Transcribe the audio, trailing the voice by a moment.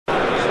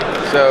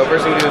So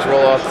first thing we do is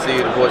roll off to see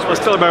the voice.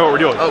 Let's tell everybody what we're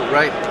doing. Oh,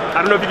 right.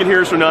 I don't know if you can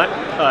hear us or not.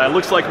 It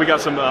looks like we got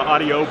some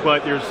audio,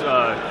 but there's,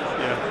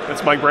 yeah,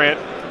 that's Mike Brandt.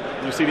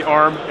 You see the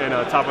arm and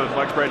top of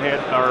Mike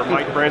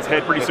Brandt's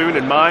head pretty soon,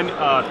 and mine.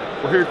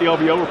 We're here at the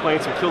LVO. We're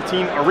playing some Kill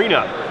Team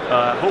Arena.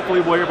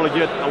 Hopefully we'll be able to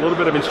get a little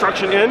bit of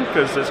instruction in,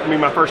 because it's going to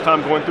be my first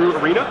time going through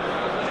Arena.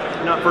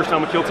 Not first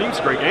time with Kill Team. It's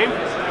a great game.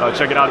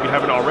 Check it out if you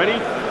haven't already.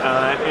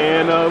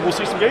 And we'll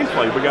see some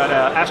gameplay. We got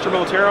Astra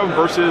Militarum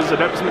versus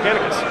Adeptus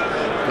Mechanicus.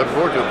 Looking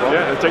forward to it, Paul.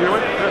 Yeah, take it away.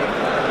 Yeah.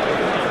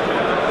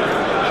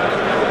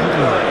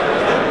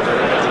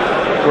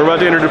 We're about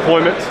to enter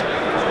deployment.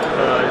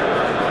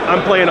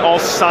 I'm playing all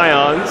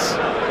Scions.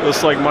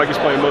 Looks like Mike is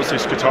playing mostly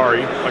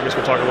Skitarii. I guess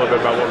we'll talk a little bit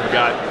about what we've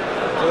got.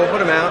 So we'll put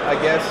them out, I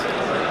guess.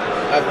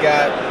 I've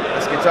got a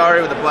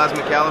Skitarii with a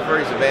Plasma Califer.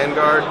 He's a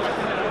Vanguard,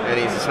 and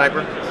he's a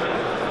sniper.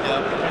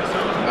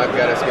 I've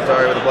got a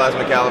Skitarii with a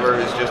Plasma Caliber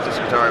who's just a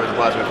Skitarii with a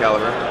Plasma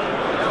Caliber.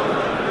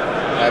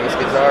 I have a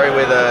Skitarii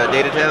with a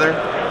Data Tether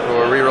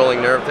for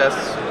re-rolling nerve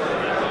tests.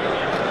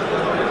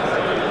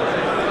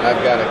 I've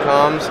got a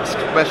Comms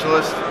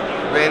Specialist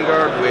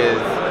Vanguard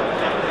with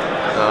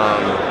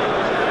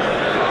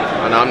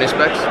an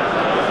Omnispecs.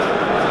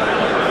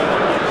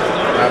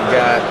 I've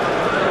got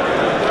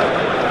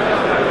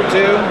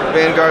two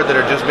Vanguard that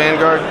are just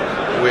Vanguard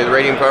with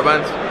Radium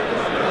Carbines.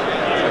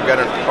 I've got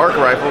an arc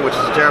rifle, which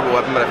is a terrible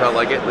weapon, but I felt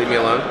like it. Leave me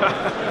alone.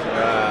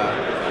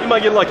 You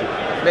might get lucky.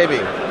 Maybe.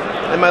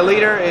 And my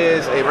leader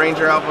is a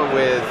Ranger Alpha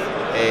with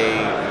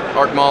a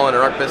arc maul and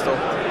an arc pistol.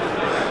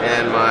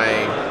 And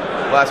my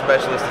last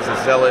specialist is a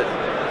Zealot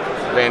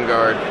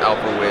Vanguard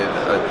Alpha with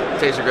a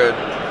taser good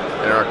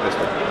and an arc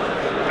pistol.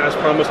 As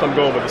promised, I'm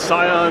going with the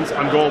Scions.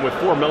 I'm going with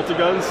 4 melty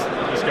guns.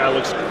 This guy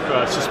looks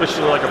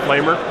suspiciously like a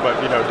flamer, but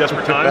you know,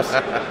 desperate times.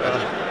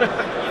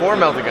 4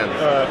 melty guns.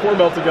 4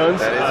 melty guns.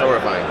 That is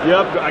horrifying.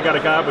 Yep, I got a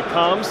guy with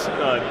comms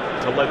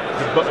to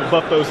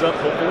buff those up,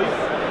 hopefully.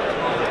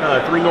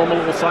 3 normal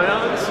level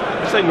Scions.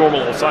 I say normal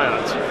level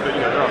Scions, but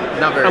you know, they're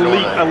not very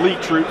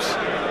elite troops.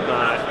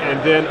 And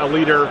then a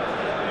leader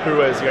who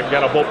has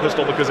got a bolt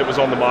pistol because it was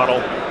on the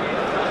model,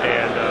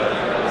 and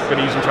going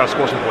to use him to try to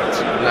score some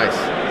points. Nice.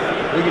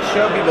 We could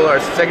show people our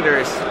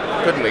secondaries,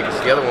 couldn't we?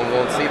 Because the other one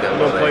won't see them.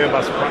 We'll play them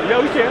by surprise.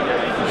 Yeah, we can.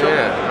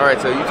 Yeah. All right.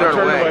 So you turn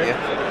away. Yeah.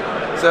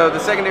 So the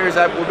secondaries,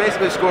 we're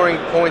basically scoring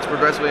points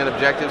progressively on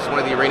objectives. One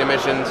of the arena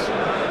missions,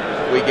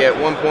 we get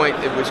 1 point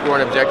if we score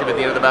an objective at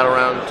the end of the battle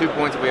round. 2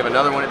 points if we have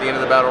another one at the end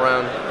of the battle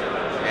round,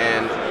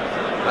 and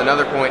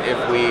another point if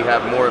we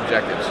have more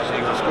objectives. So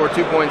you can score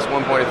 2 points,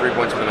 1 point, and 3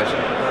 points for the mission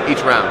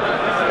each round.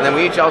 And then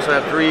we each also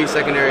have 3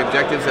 secondary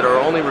objectives that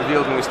are only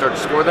revealed when we start to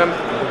score them.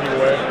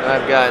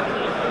 I've got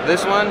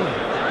this one.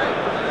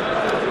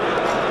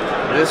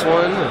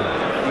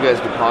 You guys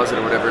can pause it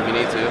or whatever if you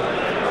need to.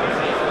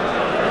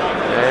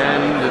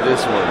 And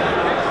this one.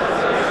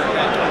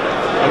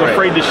 I'm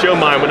afraid to show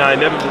mine when I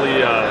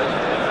inevitably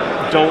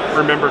don't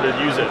remember to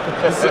use it.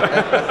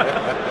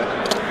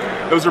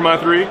 Those are my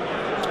 3.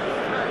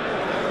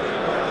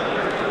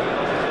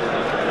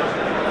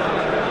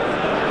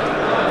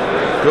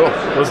 Cool.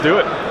 Let's do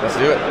it. Let's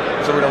do it.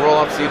 So we're going to roll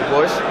off to see who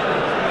deploys.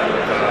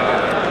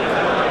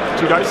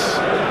 2 dice.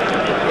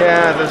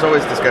 Yeah, there's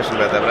always discussion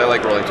about that, but I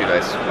like rolling 2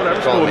 dice. Whatever,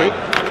 it's cool with me.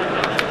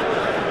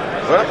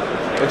 Well,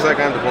 looks like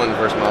I'm deploying the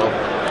first model.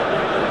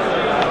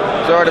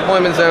 So our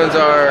deployment zones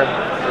are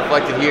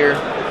reflected here,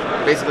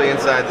 basically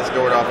inside this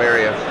doored off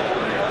area.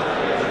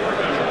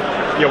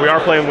 Yeah, we are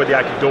playing with the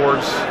active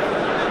doors.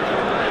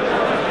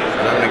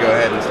 And I'm going to go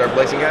ahead and start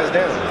placing guys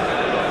down.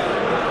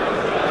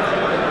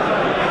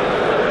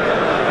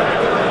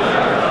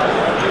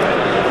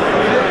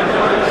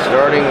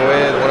 Starting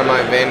with one of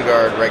my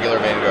Vanguard, regular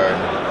Vanguard.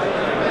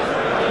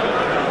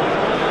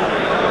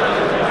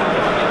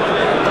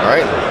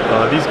 Alright.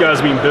 These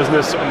guys mean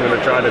business. I'm going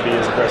to try to be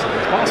as aggressive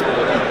as possible.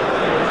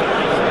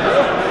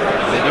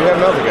 They do have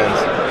melter guns.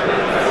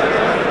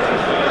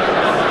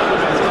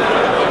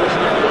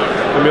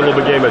 Give me a little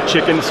bit game of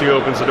chicken, see who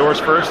opens the doors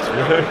first.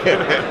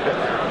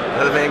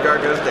 Now the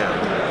Vanguard goes down.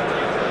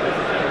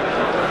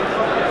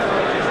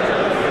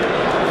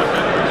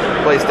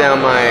 Place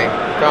down my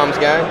comms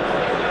guy.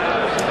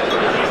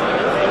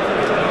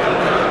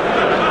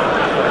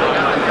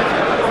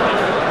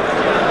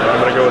 I'm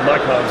going to go with my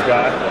comms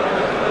guy.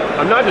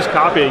 I'm not just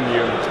copying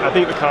you. I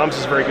think the comms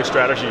is a very good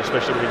strategy,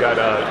 especially when you got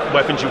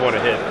weapons you want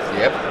to hit.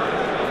 Yep.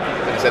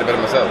 I just said it better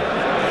myself.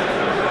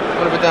 I'm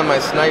going to put down my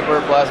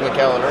sniper Plasma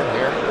Caliber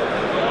here.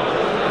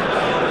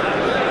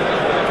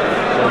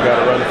 So we got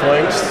to run the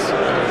flanks.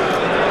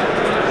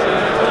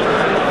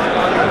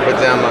 Put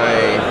down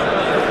my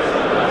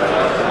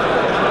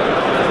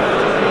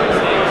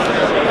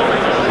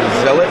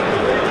Zealot.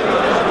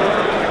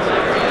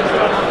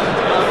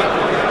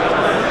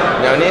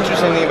 Now, an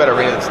interesting thing about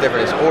Arena that's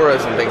different is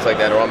auras and things like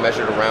that are all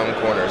measured around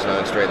corners, not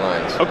in straight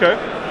lines. Okay.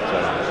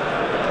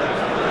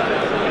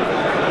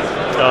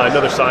 So.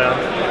 Another Scion.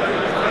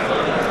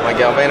 My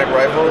galvanic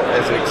rifle,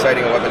 as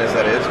exciting a weapon as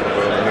that is, we'll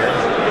go over here.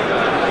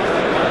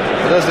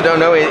 For those that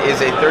don't know, it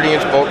is a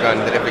 30-inch bolt gun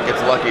that, if it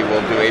gets lucky,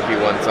 will do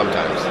AP1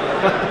 sometimes.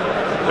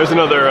 There's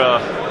another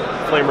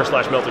flamer /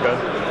 melt-a-gun.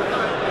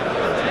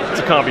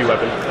 It's a combi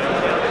weapon.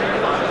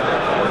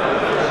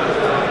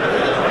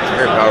 It's a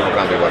very powerful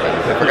combi weapon.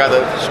 I forgot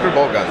the screw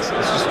bolt guns.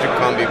 It's just a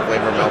combi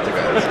flamer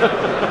melt-a-guns.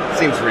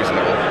 Seems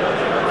reasonable.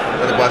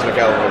 Another plasma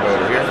caliber will go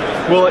over here.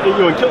 Well,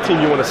 in Kill Team,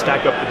 you want to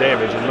stack up the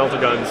damage, and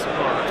melt-a-guns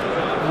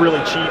are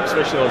really cheap,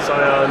 especially on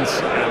Scions.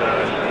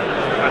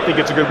 And I think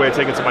it's a good way of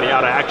taking somebody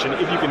out of action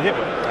if you can hit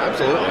with it.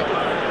 Absolutely.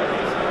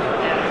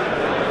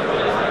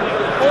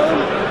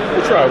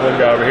 We'll try one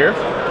guy over here.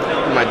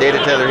 My data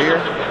tether here.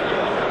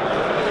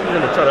 I'm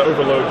going to try to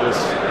overload this.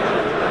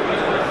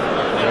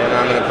 And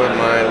I'm going to put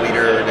my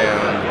leader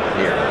down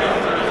here.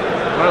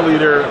 My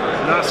leader,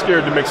 not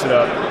scared to mix it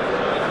up.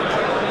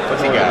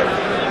 What's he got?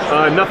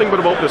 Nothing but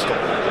a bolt pistol.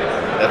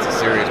 That's a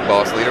serious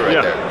boss leader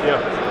right there.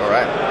 Yeah. All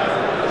right.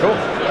 Cool.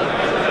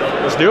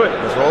 Let's do it.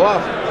 Let's roll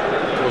off.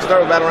 So we'll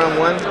start with battle round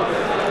 1.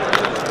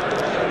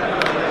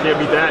 Can't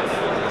beat that.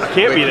 I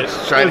can't beat it.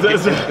 Try to get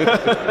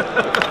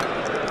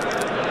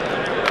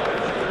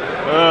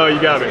Oh, you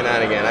got me.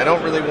 Again. I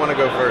don't really want to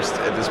go first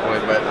at this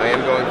point, but I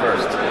am going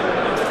first.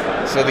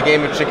 So the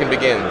game of chicken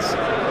begins.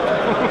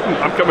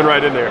 I'm coming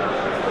right in there.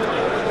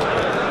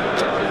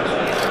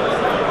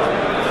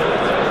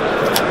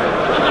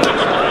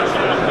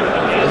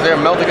 Is there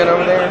a melt-a-gun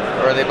over there,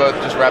 or are they both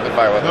just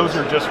rapid-fire weapons? Those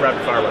are just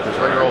rapid-fire weapons,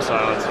 regular old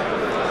Scions.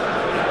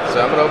 So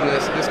I'm going to open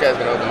this. This guy's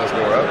going to open this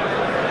door up.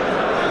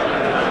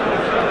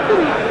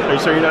 Are you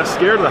sure you're not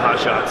scared of the hot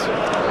shots?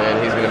 And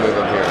he's going to move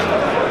up here.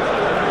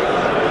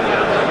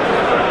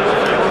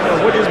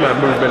 What is my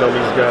movement on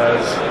these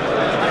guys?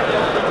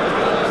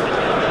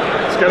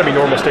 It's got to be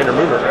normal standard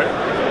movement, right?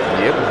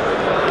 Yep.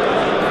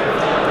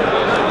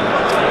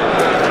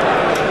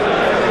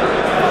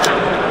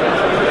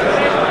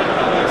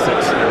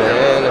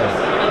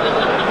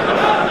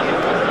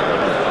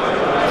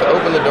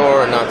 The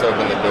door or not to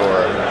open the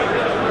door?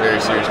 Very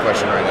serious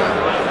question right now.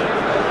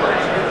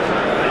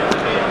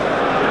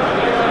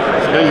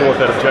 So now you want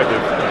that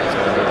objective. I'm just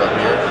going to move up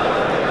here.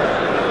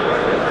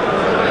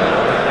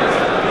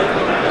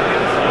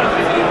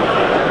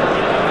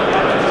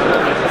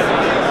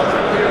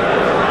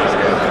 This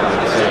guy's going to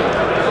do the same.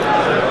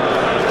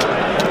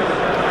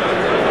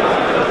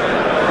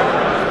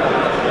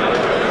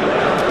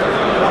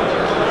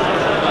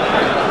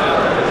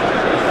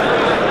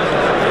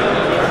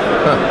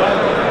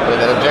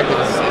 That objective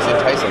is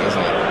enticing,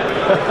 isn't it?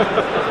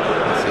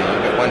 Let's see, you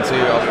get 1, 2,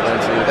 I'll get 1,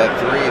 2. That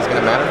 3 is going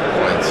to matter for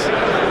points.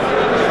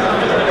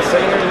 A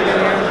secondary again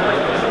here?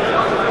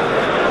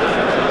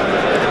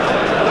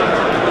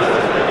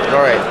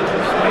 Alright.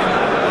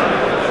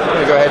 I'm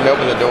going to go ahead and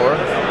open the door.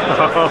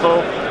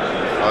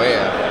 Oh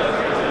yeah.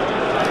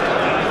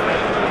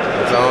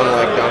 It's on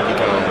like Donkey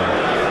Kong.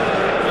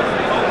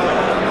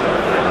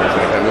 I'm just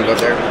going to kind of move up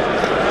there.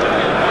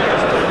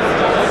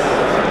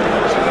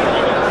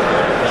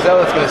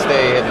 Zealot's going to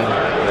stay hidden in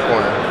the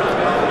corner.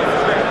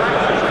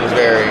 He's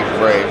very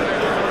brave.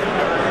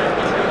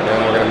 And then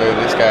we're going to move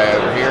this guy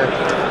over here.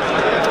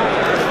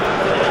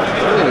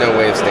 Really no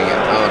way of staying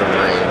out of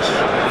range.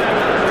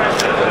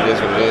 But it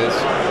is what it is.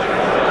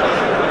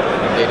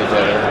 Data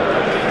tether.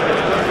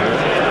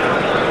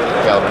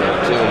 Caliber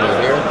number 2 will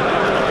move here.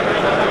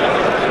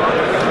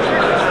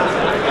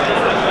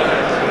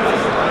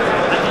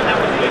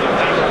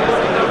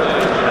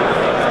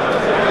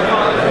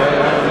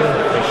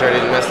 I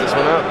didn't mess this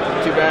one up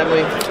too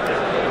badly.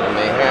 I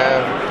may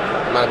have.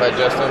 Mind if I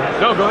adjust him?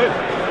 No, go ahead.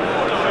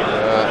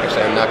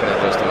 Actually, I'm not going to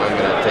adjust him. I'm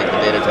going to take the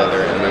data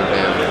tether and move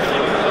him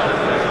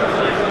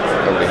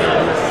over to here.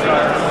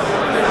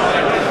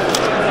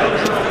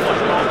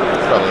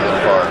 Probably a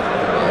little far.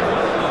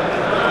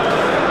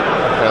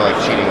 Kind of like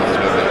cheating with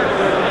his movement.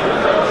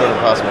 Sort of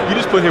possible. You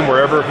just put him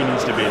wherever he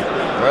needs to be.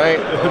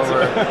 Right?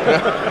 Over.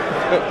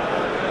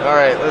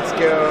 Alright, let's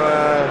go.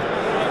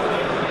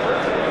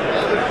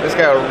 This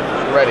guy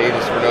ready,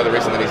 just for no other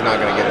reason than he's not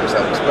going to get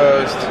himself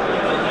exposed.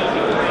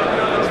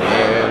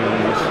 And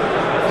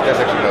this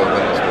guy's actually going to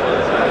open this door.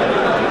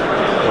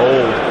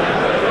 Gold.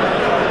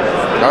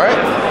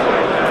 Alright.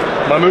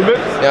 My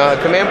movement? Now,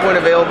 command point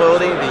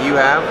availability that you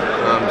have,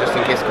 just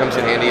in case it comes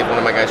in handy if one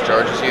of my guys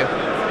charges you,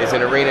 is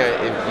in Arena,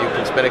 if you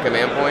can spend a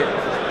command point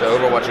to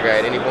overwatch a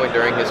guy at any point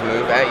during his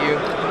move at you,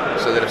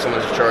 so that if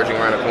someone's charging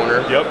around a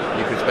corner, you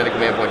can spend a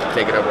command point to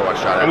take an overwatch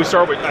shot at. And we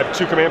start with, I have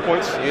 2 command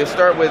points? You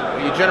start with,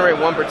 you generate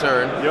 1 per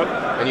turn,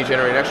 and you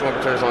generate an extra 1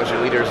 per turn as long as your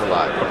leader is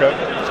alive. Okay.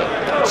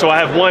 So I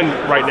have 1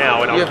 right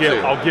now, and I'll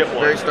get 1.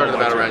 Very start of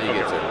the battle round, you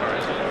get 2.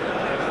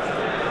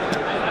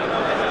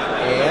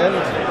 And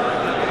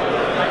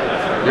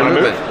your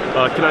movement.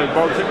 Can I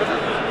borrow the ticket?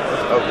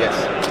 Oh, yes.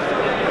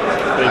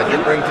 I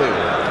did bring 2.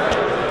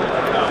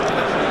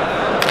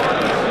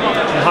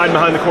 Hiding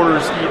behind the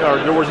corners or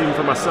doors even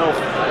for myself.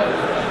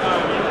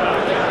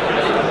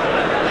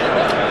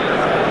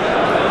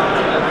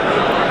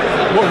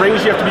 What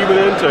range do you have to be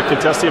within to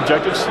contest the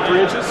objectives?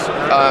 3 inches?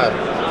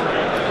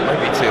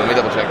 Might be 2. Let me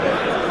double check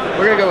that.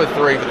 We're going to go with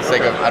 3 for the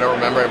sake of, I don't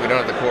remember, we don't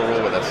have the core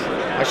rule with us.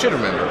 I should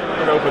remember.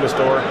 I'm going to open this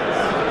door.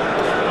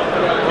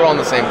 We're all on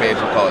the same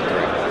page, we'll call it 3. I'm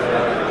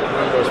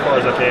going to go as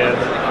far as I can.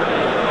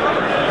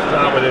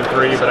 Not within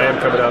 3, but I am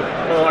coming up.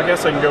 Well, I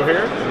guess I can go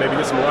here and maybe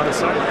get some line of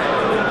sight.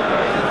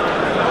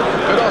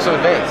 Could also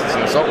advance. It's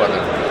an assault weapon.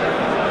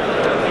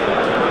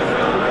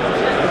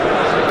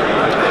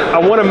 I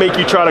want to make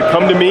you try to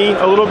come to me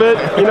a little bit,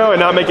 you know, and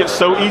not make it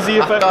so easy.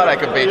 If I thought I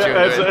could bait you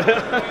into it.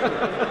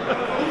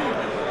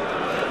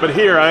 But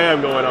here I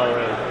am going all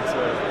in.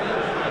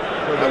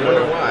 I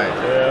wonder why.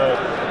 Yeah.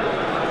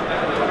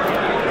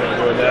 I'm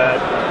doing that.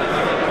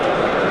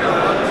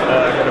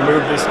 I'm going to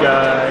move this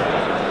guy.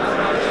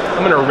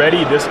 I'm going to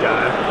ready this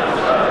guy.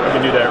 I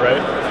can do that,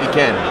 right? You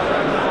can.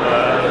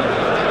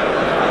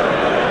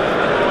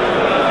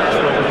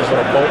 Just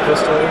want a bolt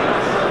pistol.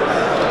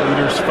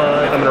 Leader's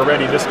fine. I'm going to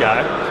ready this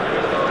guy.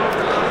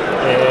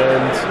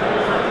 And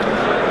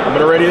I'm going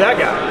to ready that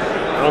guy.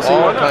 I don't see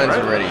all why not, kinds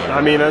right? of ready. I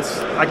mean, I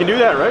can do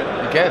that, right?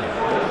 You can.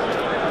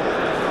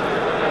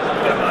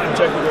 I'm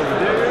checking over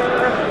there.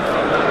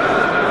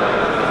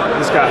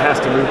 This guy has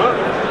to move up.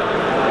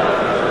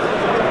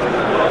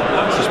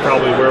 This is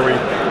probably where we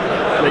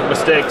make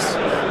mistakes.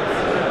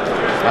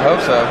 I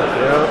hope so.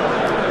 Yeah.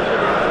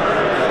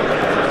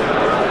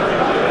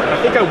 I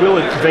think I will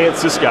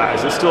advance this guy.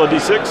 Is it still a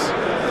D6?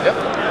 Yep.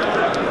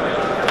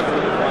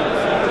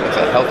 That's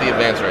a healthy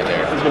advance right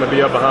there. He's going to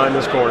be up behind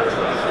this corner.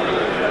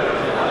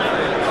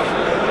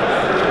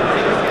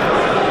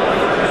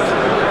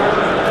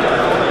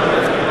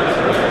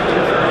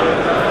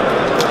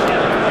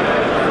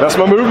 That's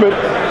my movement.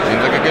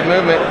 Seems like a good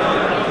movement.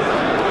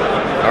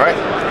 All right.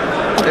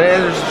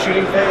 And there's a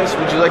shooting phase.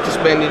 Would you like to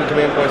spend any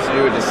command points to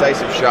do a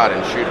decisive shot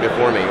and shoot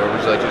before me, or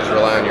would you like to just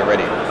rely on your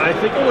ready? I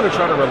think I want to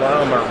try to rely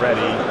on my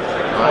ready.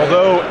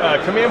 Although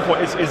command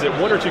point is it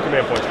 1 or 2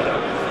 command points for that?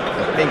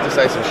 I think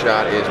decisive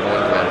shot is 1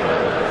 command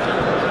point.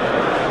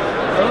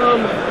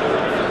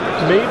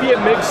 Maybe it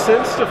makes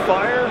sense to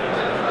fire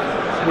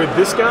with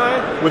this guy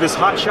with his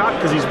hot shot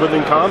because he's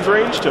within comms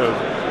range to.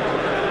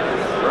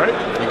 Right?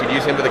 You could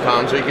use him for the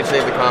comms, or you could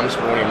save the comms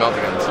for one of your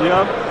meltaguns.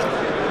 Yeah.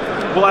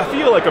 Well, I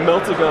feel like a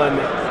meltagun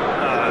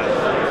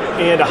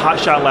and a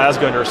hotshot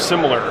lasgun are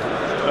similar.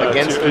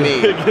 Against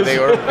me, they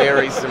are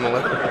very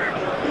similar.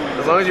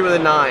 As long as you're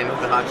within 9 with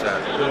the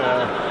hotshot.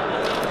 Yeah.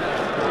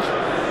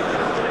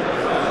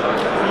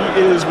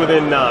 He is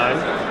within 9.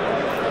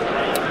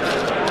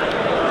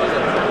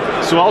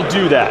 So I'll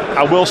do that.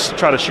 I will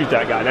try to shoot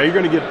that guy. Now you're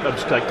going to get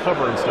like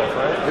cover and stuff,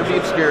 right? He'll be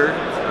obscured.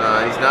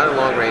 He's not at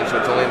long range, so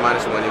it's only a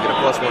 -1. You get a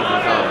 +1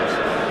 from comms.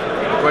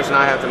 The question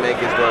I have to make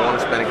is, do I want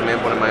to spend a command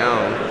point of my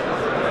own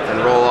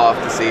and roll off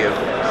to see if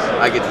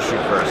I get to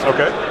shoot first?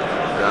 Okay.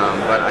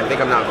 But I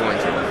think I'm not going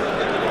to.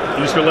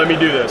 You're just going to let me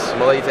do this? I'm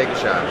going to let you take the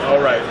shot. All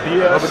right.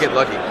 BS. I hope we get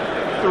lucky.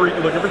 3,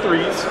 looking for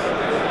 3s.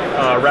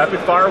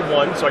 Rapid fire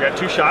 1, so I got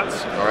 2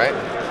 shots. All right.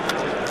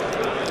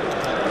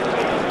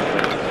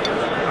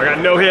 I got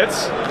no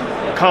hits.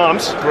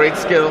 Comms. Great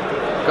skill.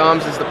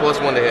 Comms is the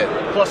 +1 to hit.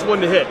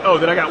 +1 to hit. Oh,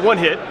 then I got 1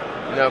 hit.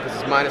 No, because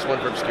it's -1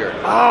 for obscured.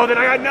 Oh, then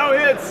I got no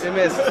hits. You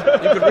missed.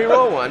 You could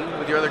re-roll 1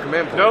 with your other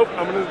command point. Nope.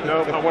 I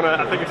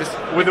think it's just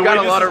with the way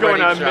this is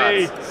going. I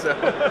may. So.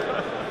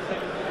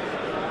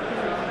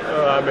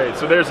 I made.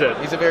 So there's it.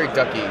 He's a very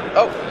ducky.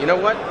 Oh, you know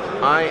what?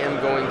 I am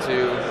going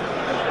to.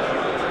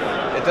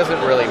 It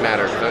doesn't really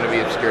matter because I'm going to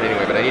be obscured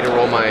anyway. But I need to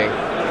roll my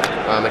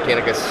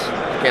mechanicals.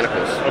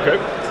 Okay.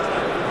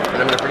 And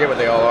I'm going to forget what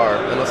they all are,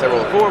 unless I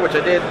roll a 4, which I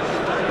did.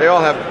 They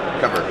all have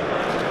cover,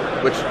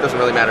 which doesn't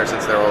really matter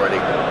since they're already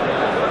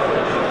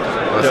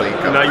mostly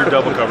covered. Now you're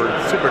double covered.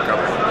 Super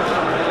covered.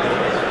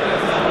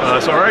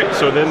 So all right.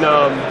 So then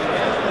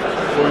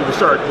we will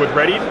start with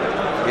ready.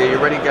 Yeah, you're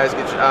ready, guys.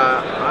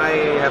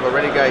 I have a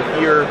ready guy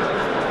here.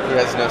 He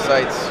has no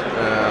sights,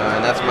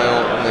 and that's my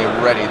only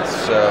ready.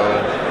 So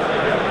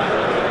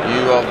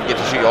you all get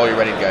to shoot all your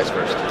ready guys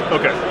first.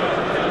 Okay.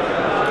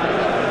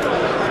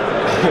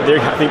 There,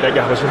 I think that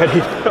guy was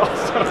ready.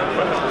 Also,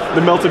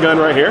 the meltagun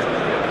right here.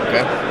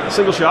 Okay.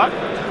 Single shot.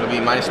 It'll be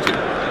 -2.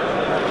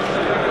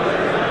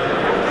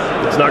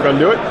 It's not going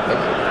to do it. Nope.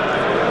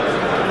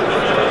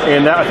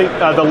 And that, I think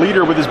the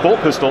leader with his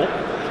bolt pistol,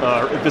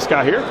 this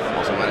guy here.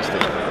 Also -2.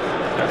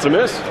 That's a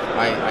miss.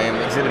 I am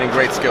exhibiting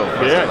great skill.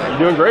 Yeah, you're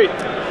doing great.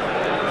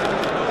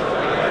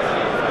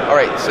 All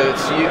right, so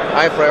it's you.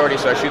 I have priority,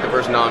 so I shoot the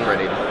first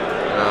non-ready.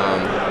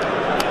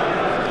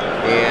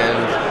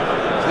 And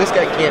this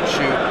guy can't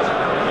shoot,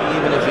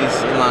 even if he's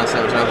in line of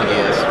sight, which I don't think he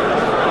is.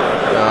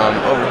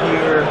 Over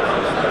here,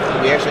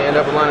 we actually end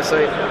up in line of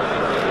sight.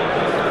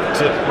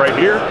 Right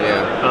here?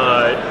 Yeah.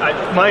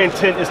 My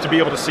intent is to be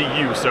able to see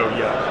you, so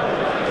yeah.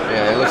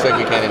 Yeah, it looks like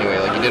we can anyway.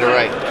 Like you did it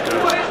right.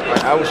 All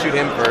right, I will shoot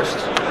him first.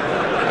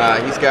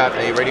 He's got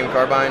a radium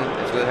carbine.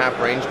 It's within half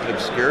range, but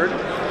obscured.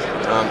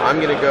 I'm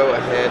going to go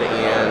ahead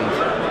and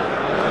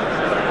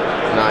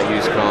not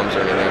use comms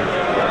or anything.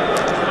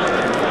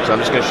 So I'm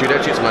just going to shoot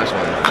at you. It's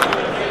 -1.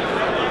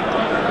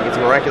 He gets a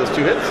miraculous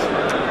 2 hits.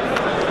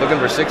 Looking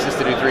for 6s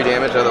to do 3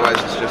 damage. Otherwise,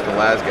 it's just a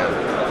lasgun.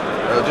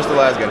 Just a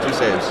lasgun. 2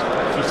 saves.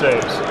 2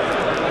 saves.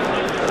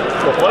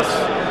 4 plus.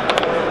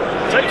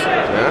 6.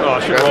 Yeah, Oh, I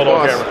should have rolled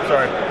on camera.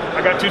 Sorry.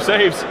 I got 2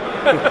 saves.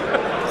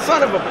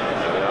 Son of a...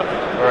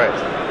 All right.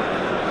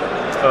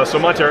 So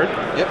my turn.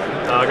 Yep.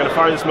 I'm gonna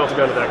fire this melter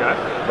gun at that guy.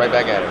 Right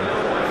back at him.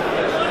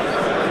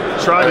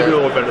 Try to do a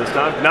little better this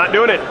time. Not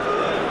doing it.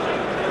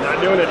 Not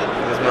doing it.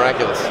 It is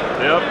miraculous.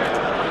 Yep.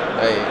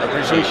 I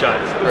appreciate shot.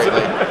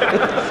 Greatly.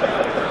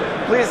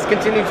 Please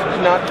continue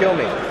to not kill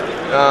me.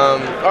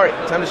 All right,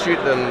 time to shoot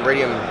some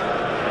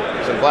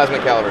plasma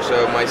caliber.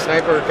 So my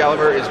sniper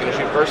caliber is going to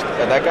shoot first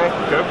at that guy.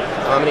 Okay.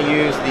 I'm going to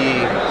use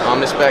the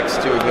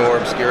omnispecs to ignore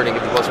obscurity and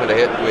give the +1 to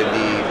hit with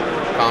the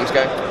comms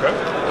guy. Okay.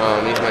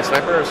 Use my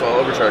sniper, so I'll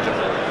overcharge him.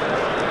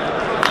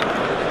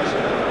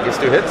 Gets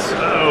 2 hits.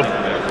 Uh-oh.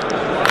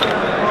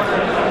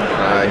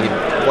 He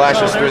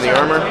flashes through the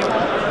armor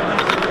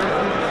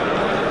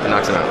and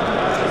knocks him out.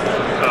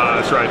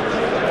 That's right.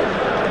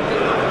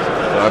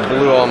 So I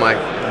blew all my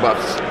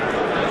buffs.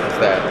 That's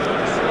that.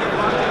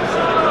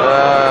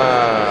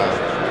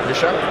 Your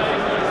shot? I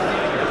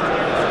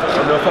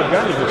don't know if I've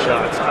got any good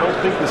shots. I don't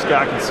think this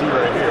guy can see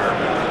right here.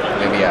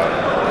 Maybe out.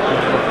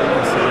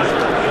 Let's see.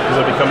 Because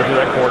I'll be coming through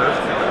that corner.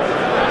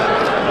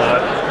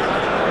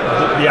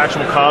 The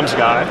actual comms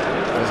guy.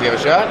 Does he have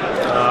a shot?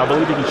 I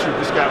believe he can shoot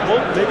this guy.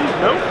 Well, maybe.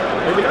 No.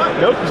 Maybe not.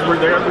 Nope, because we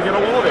got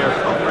a wall there.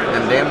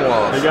 Them damn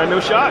walls. They got no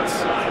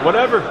shots.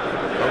 Whatever.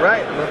 All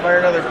right, I'm going to fire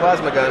another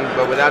plasma gun,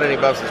 but without any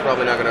buffs, it's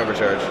probably not going to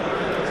overcharge.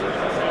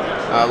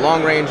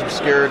 Long range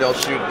obscured, I'll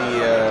shoot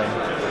the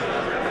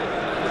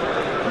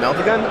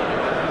melter gun.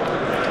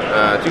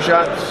 2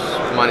 shots,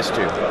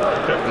 -2.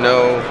 Okay.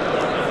 No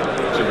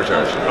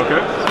supercharge. Okay.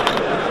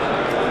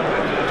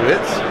 2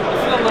 hits?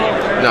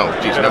 No,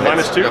 geez, no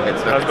hits. -2? No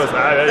hits, no I was supposed to,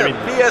 I mean,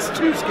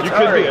 PS2 Skitari. you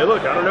could be.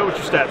 Look, I don't know what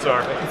your stats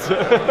are.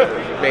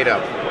 Made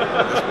up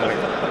at this point.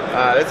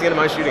 That's the end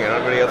of my shooting. I don't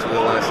have anybody else with a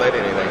line of sight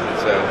or anything,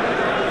 so.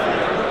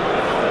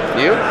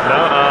 You? No,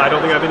 I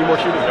don't think I have any more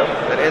shooting, no.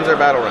 That ends our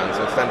battle run,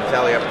 so it's time to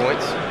tally up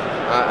points.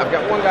 I've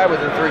got 1 guy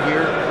within 3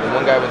 here, and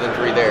 1 guy within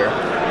 3 there.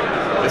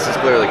 This is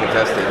clearly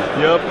contested.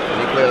 Yep. And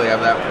you clearly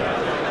have that one.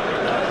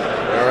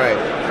 All right.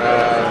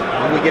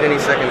 Did we get any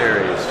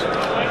secondaries?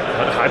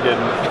 I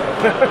didn't.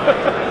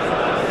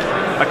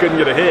 I couldn't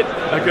get a hit.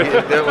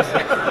 That was,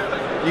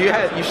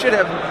 you should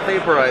have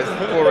vaporized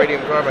 4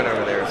 radium carbon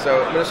over there.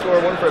 So I'm going to score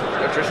 1 for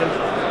attrition.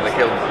 And I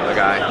killed a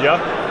guy. Yeah.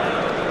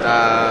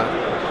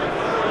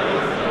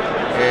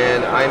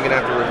 And I'm going to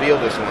have to reveal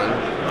this one,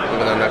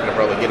 even though I'm not going to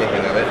probably get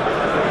anything of it.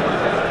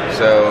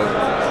 So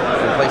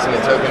I'm placing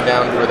a token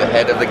down for the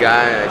head of the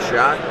guy I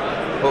shot,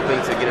 hoping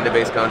to get into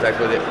base contact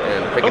with it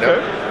and pick it up.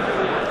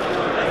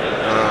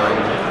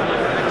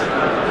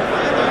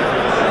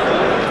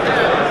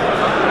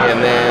 And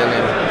then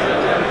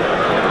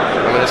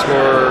I'm going to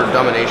score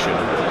domination,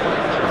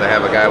 because I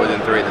have a guy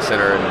within 3 at the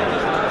center, and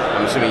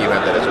I'm assuming you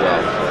have that as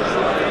well.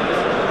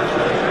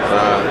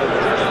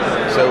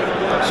 So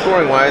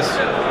scoring-wise,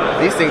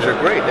 these things are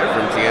great. They're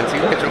from TNT.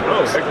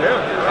 Oh, heck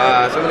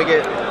yeah. So I'm going to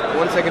get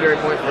 1 secondary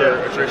point for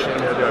attrition,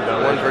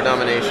 1 for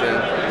domination,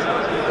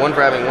 1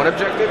 for having 1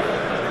 objective,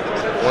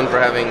 1 for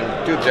having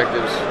 2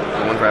 objectives,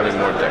 and 1 for having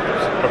more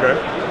objectives. Okay.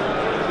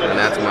 And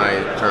that's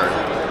my turn.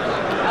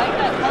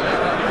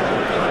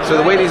 So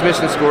the way these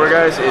missions score,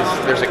 guys, is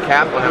there's a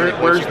cap on how many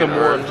points you can Where's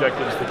the more earn.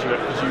 objectives that you have?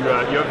 Because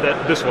you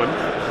have this one.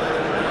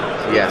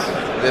 Yes.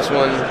 This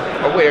one.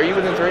 Oh wait, are you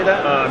within 3 of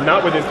that? I'm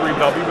not within 3,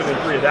 but I'll be within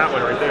 3 of that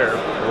one right there.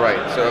 Right.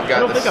 So I've got. I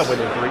don't think I'm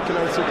within 3. Can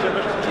I see it?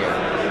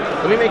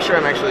 Yeah. Let me make sure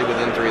I'm actually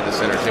within 3 of the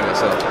center too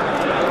myself.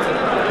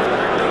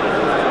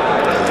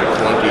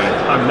 Clunky.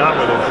 I'm not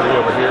within 3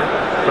 over here,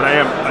 but I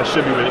am. I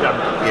should be within.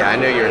 Yeah, I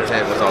know your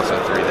intent was also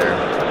 3 there.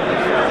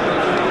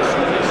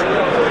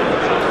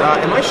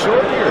 Am I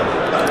short here?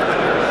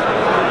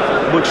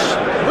 Looks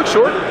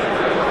short.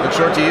 Looks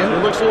short to you?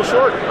 It looks a little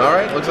short. All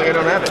right. Looks like I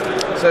don't have it.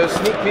 So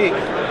sneak peek.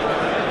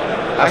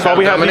 That's why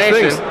we have these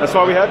things. That's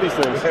why we have these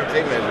things. We have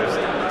tape measures.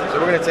 So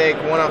we're going to take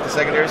 1 off the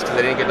secondaries because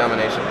I didn't get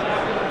domination.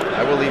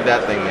 I will leave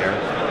that thing there.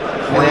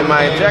 And then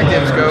my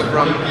objectives go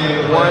from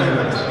 1,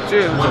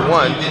 2 to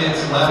 1.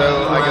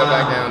 So I go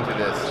back down to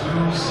this.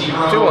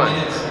 2-1.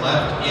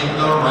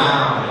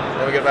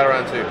 Then we get battle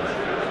round 2.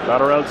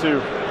 Battle round 2.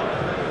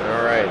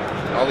 All right.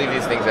 I'll leave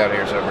these things out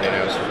here so everybody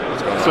knows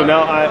what's going on. So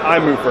now I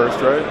move first,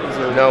 right?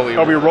 So, no,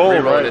 we roll,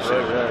 right?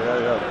 initiative.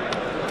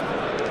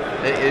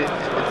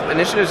 Yeah.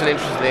 Initiative is an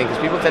interesting thing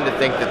because people tend to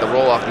think that the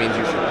roll-off means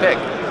you should pick,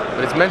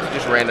 but it's meant to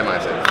just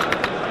randomize it.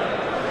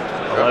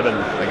 11.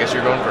 I guess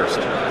you're going first.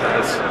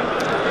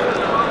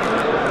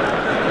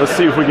 Let's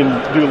see if we can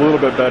do a little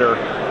bit better.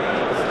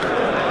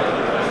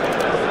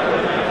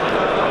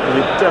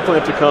 We definitely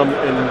have to come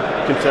and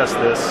contest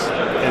this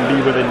and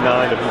be within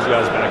 9 of these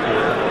guys back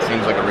here.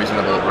 Seems like a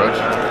reasonable approach.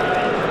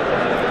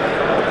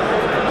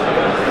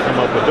 Come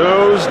up with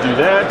those, do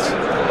that.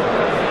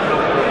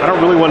 I don't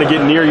really want to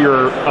get near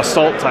your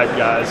assault type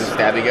guys. The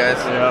stabby guys?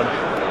 Yeah.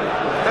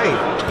 Hey,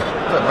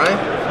 what's up, Brian?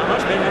 Not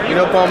much, man. You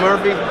know Paul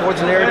Murphy,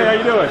 Poison Narrative? Hey, how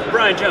you doing?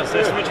 Brian Jones,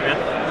 nice to meet you, man.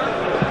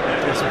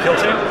 Got some kill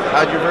team?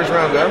 How'd your first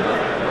round go?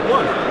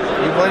 Won.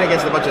 You playing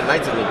against a bunch of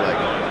knights, it looked like.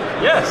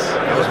 Yes.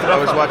 I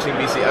was watching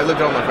BC. I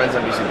looked at all my friends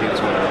on BCP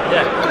this morning.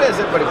 Yeah. What is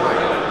everybody playing?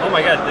 Oh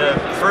my god, the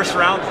first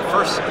round, the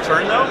first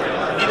turn though,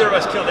 neither of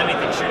us killed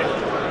anything shooting.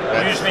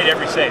 You just made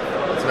every save.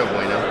 That's no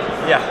bueno.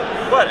 Yeah,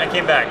 but I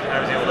came back. I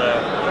was able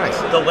to. Nice.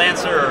 The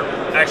Lancer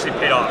actually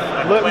paid off.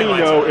 Let me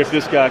know if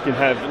this guy can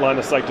have line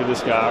of sight to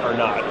this guy or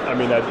not. I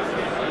mean,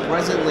 why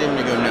does it let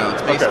me go no?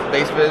 It's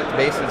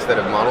base instead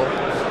of model.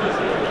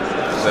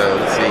 So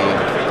let's see.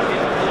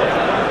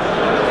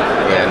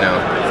 Yeah, no.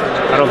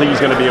 I don't think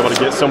he's going to be able to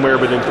get somewhere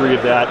within 3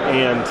 of that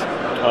and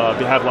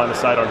have line of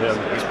sight on him.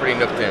 He's pretty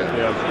nooked in.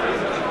 Yeah.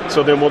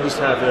 So then we'll just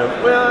have him.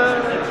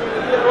 Well,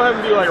 yeah, we'll have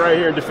him be like right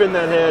here and defend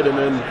that head, and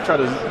then try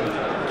to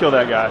kill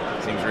that guy.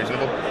 Seems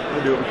reasonable.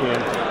 We'll do what we can.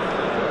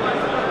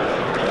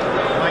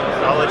 Mike,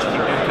 I'll let you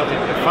keep doing Kill Team.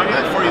 Find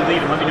out before you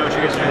leave and let me know what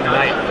you guys are doing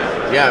tonight.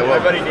 Yeah, well.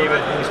 My buddy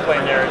David, he's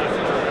playing there at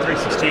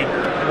 316.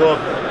 We'd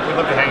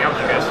love to hang out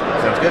with you guys.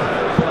 Sounds good.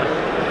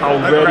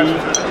 Already,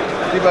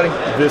 hey, buddy.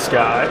 This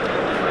guy.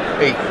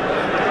 Hey,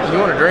 you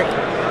want a drink?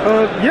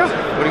 Yeah.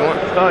 What do you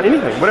want?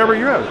 Anything, whatever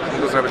you have.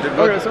 We'll go grab a drink.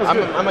 Okay, sounds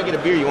good. I'm gonna get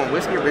a beer. You want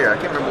whiskey or beer? I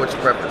can't remember what's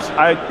your preference.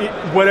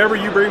 Whatever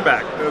you bring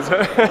back. I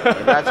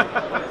got you.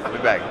 I'll be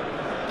back.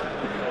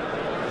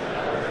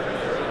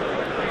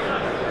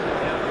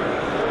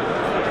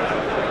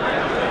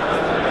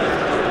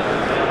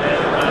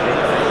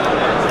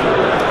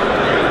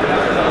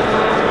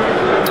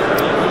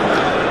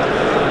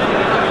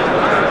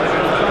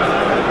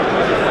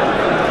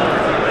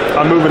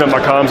 I'm moving up my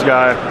comms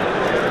guy.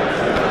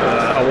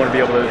 I want to be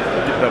able to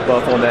get the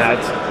buff on that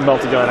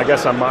multi-gun. I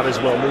guess I might as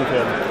well move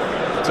him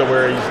to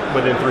where he's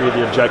within 3 of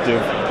the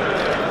objective.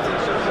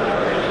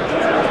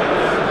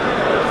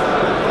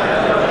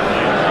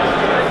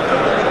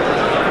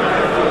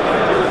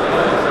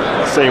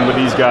 Same with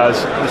these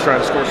guys. Just trying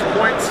to score some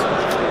points.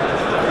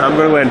 I'm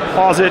going to go ahead and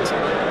pause it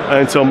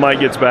until Mike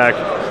gets back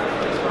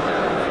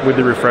with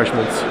the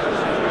refreshments.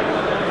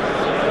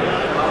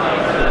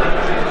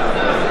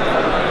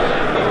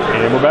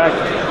 And we're back.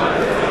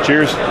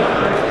 Cheers.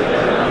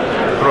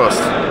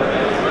 Prost.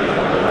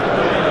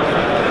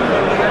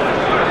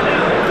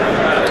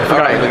 All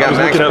right, we got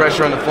max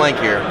pressure on the flank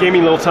here. Gave me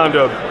a little time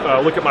to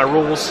look at my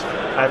rules.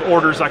 I have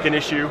orders I can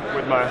issue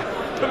with my.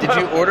 Did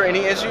you order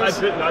any issues? I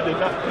did not. Did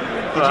you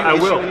I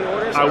issue will. any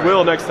orders? I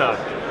will next time.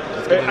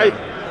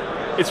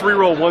 It's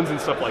reroll 1s and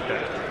stuff like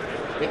that.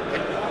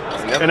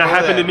 And I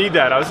happen to need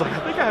that. I was like, I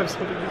think I have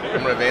something to do.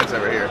 I'm gonna advance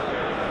over here.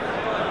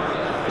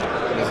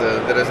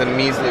 There's a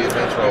measly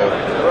advance roll.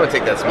 I'm gonna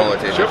take that smaller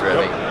tape measure, I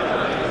think.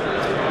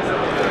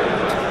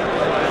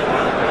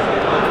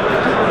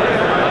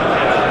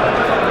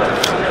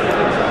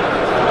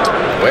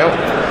 Well,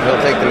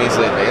 he'll take the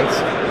measly advance.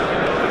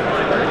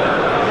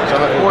 So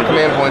I'm at 4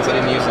 command points. I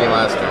didn't use any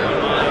last turn.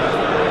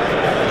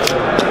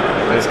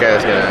 This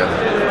guy's gonna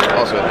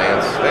also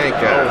advance. Thank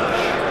God.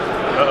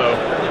 Uh-oh.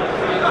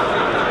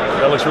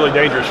 That looks really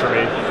dangerous for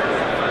me.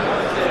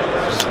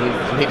 Just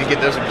need to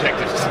get those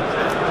objectives.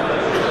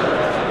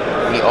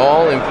 The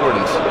all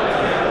important.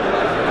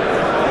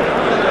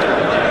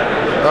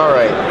 All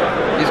right,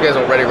 these guys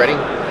are ready.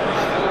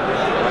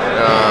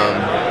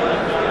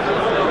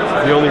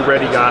 The only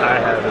ready guy I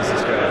have is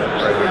this guy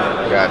right here.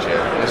 Gotcha.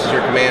 This is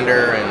your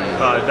commander, and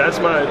that's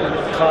my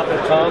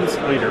comms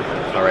leader.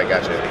 All right,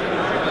 gotcha.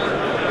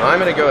 I'm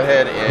gonna go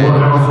ahead and. We're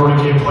over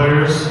 40K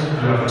players.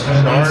 You have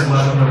 10 minutes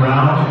left in the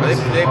round. They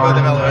both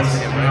have LOS to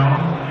him,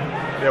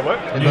 right? Yeah, what?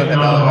 They both have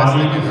LOS to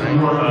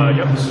him, right?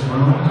 Yep. This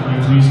room, can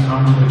you please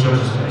come to the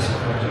judges' desk?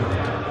 Thank you.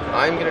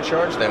 I'm gonna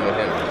charge them with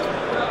him.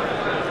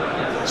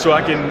 So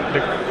I can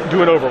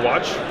do an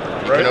overwatch,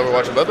 You can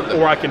overwatch both of them.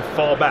 or I can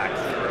fall back,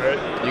 right?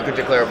 You could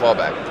declare a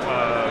fallback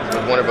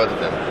with one or both of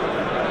them.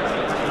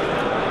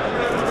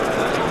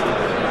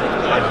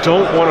 I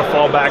don't want to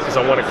fall back because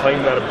I want to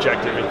claim that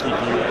objective and keep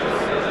you.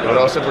 It would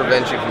also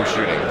prevent you from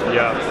shooting.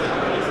 Yeah.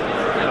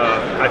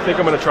 I think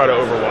I'm going to try to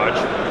overwatch.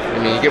 I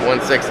mean, you get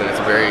 1/6, and it's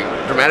very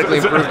dramatically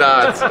improved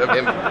odds of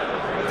him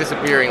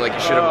disappearing like you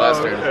should have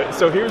last turn.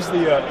 So here's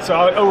the. So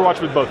I'll overwatch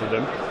with both of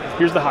them.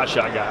 Here's the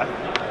hotshot guy.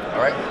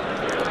 All right.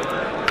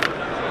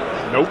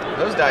 Nope.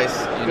 Those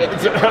dice, you need to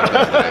get rid of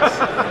those dice.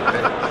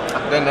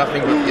 They're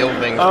nothing but ill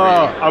things for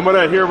you. I'm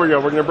gonna. Here we go.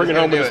 We're gonna bring it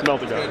home with this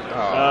melted gun.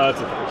 Oh.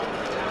 That's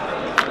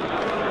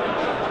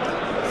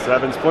a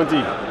 7's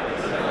plenty.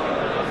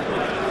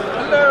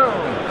 Hello.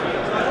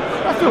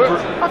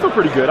 I feel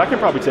pretty good. I can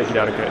probably take you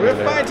down again. We're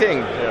fighting.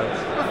 Yeah.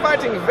 We're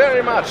fighting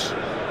very much.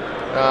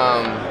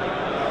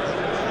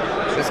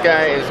 This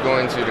guy is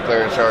going to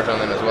declare a charge on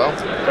them as well.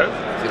 Okay.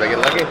 See if I get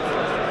lucky.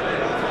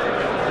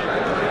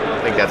 I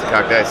think that's a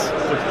cocked dice.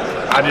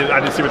 I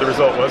didn't see what the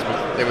result was,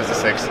 but It was a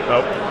 6.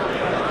 nope.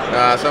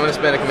 So I'm going to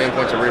spend a command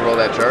point to reroll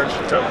that charge.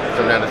 Okay.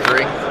 Come down to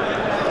 3.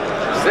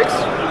 6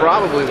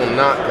 probably will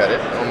not cut it.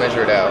 I'll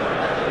measure it out.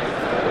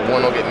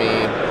 1 will get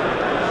me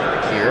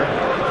here.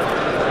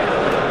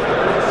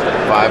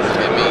 5 will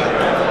get me.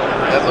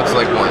 That looks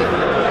like 1.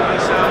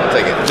 I'll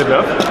take it. Good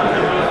enough.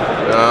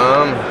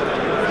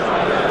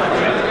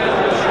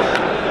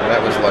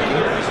 That was lucky.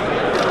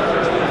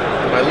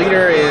 My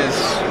leader is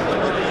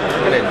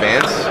going to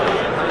advance.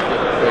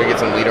 We're going to get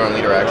some leader on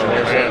leader action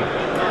here soon.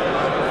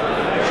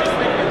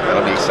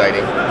 That'll be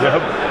exciting.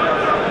 Yep.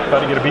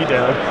 About to get a beat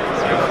down.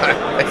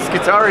 It's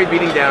Qatari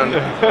beating down.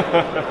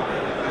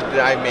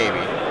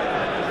 Maybe.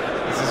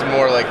 This is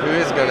more like who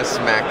is going to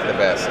smack the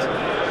best.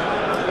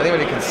 I think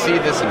when you concede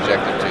this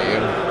objective to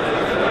you,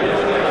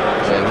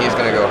 then he's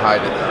going to go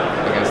hide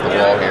against the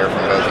wall here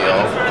from both of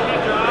y'all.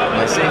 Am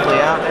I safely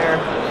out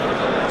there?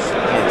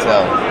 I can't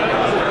tell.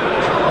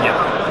 Yeah.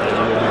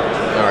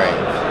 Alright.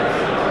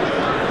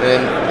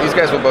 Then these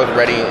guys will both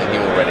ready and he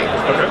will ready.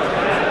 Okay.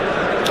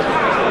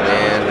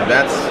 And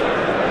that's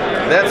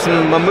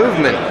my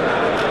movement.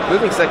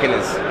 Moving second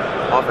is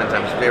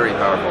oftentimes very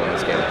powerful in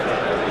this game.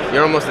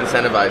 You're almost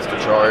incentivized to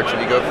charge if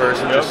you go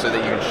first, just so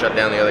that you can shut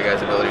down the other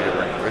guy's ability to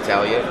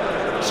retaliate.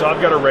 So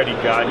I've got a ready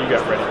guy, and you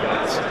got ready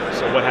guys.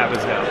 So what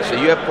happens now? So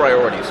you have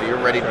priority. So you're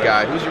readied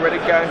guy. Who's your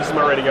readied guy? This is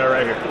my ready guy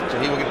right here. So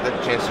he will get the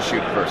chance to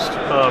shoot first.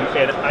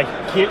 And I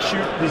can't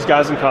shoot these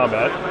guys in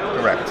combat.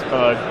 Correct.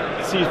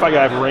 See if I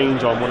have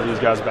range on one of these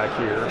guys back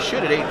here.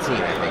 Shoot at 18, I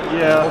think.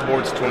 Yeah. The whole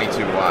board's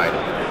 22 wide.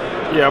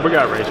 Yeah, we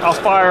got range. I'll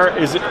fire.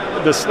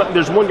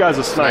 There's one guy's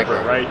a sniper,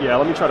 right? Yeah,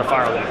 let me try to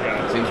fire on that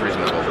guy. Seems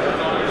reasonable.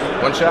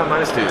 One shot,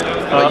 -2.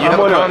 But you have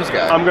a comms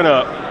guy. I'm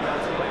gonna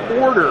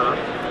order.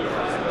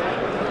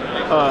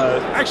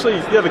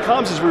 Actually, yeah, the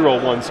comms is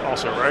reroll ones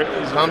also, right?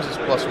 Comms is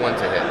 +1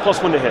 to hit.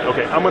 +1 to hit.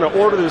 Okay, I'm gonna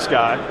order this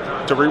guy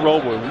to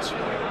reroll wounds.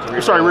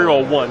 Sorry,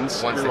 reroll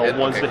ones. Reroll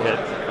ones to hit,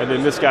 and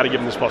then this guy to give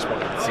him this +1.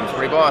 Seems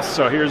pretty boss.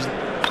 So here's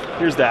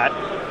that.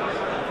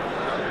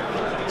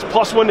 It's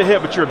 +1 to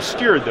hit, but you're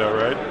obscured though,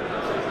 right?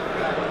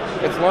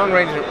 It's long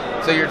range.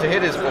 So your to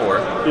hit is 4.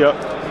 Yep.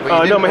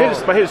 No, my hit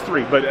is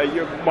 3, but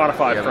you're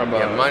modified from.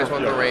 -1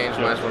 for range,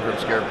 -1 for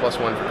obscured,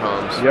 +1 for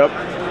comms. Yep.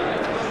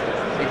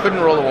 You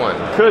couldn't roll a 1.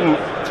 Couldn't.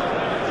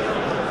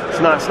 It's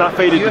not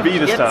fated to be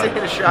this time. You have yet to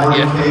hit a shot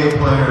yet.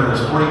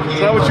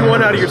 It's not what you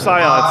want out of your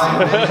scions.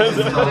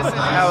 This is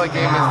how a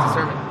game is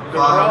determined. The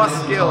raw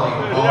skill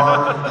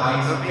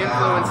of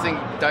influencing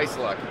dice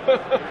luck.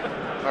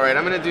 All right,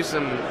 I'm gonna do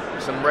some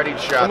readied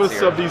shots. I'm gonna here.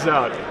 sub these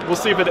out. We'll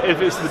see if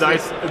it's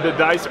the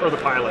dice or the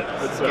pilot.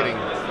 It's getting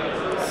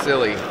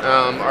silly.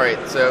 All right,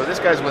 so this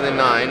guy's within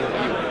 9.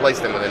 You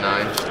placed him within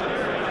 9.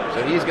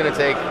 So he's gonna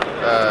take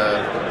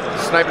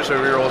sniper, so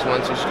he rerolls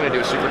 1. So he's just gonna do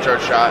a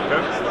supercharged shot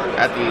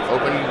at the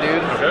open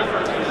dude. Okay.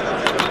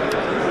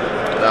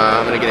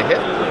 I'm gonna get a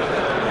hit.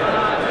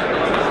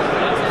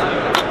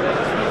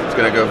 It's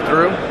gonna go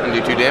through and do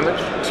 2 damage.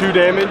 2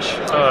 damage.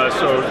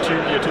 So 2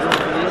 damage for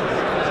you.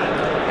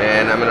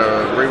 And I'm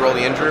gonna reroll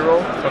the injury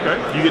roll. Okay.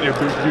 You get to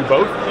do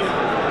both?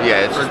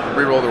 Yeah, it's just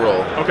reroll the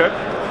roll. Okay.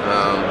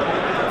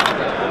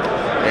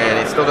 And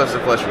it still does the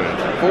flesh wound.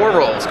 4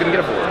 rolls, couldn't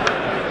get a 4.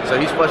 So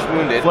he's flesh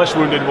wounded. Flesh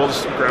wounded, we'll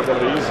just grab one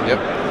of these. Yep.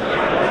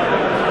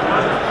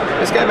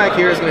 This guy back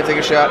here is gonna take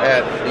a shot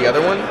at the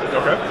other one.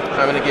 Okay.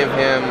 I'm gonna give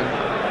him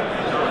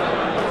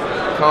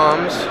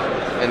comms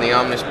and the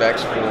Omnis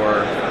Specs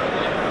for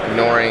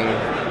ignoring.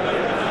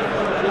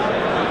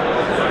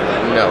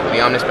 No,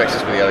 the Omnis Specs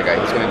is for the other guy.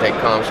 He's going to take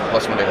comms for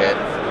 +1 to hit,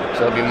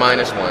 so he'll be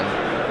 -1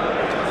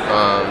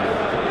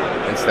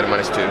 instead of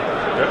 -2.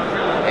 Okay.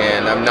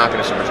 And I'm not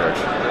going to supercharge.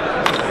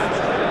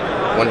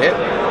 1 hit.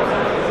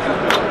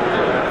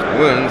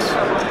 Wounds.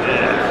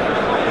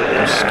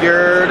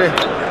 Obscured.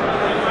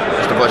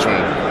 Just a flesh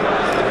wound.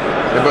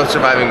 They're both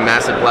surviving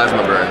massive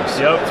plasma burns.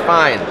 Yep. It's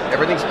fine.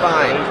 Everything's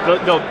fine.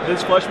 No,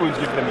 this flesh wounds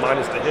give them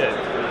 -to hit,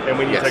 and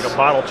we need to take a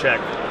bottle check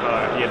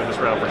at the end of this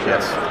round for sure.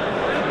 Yes.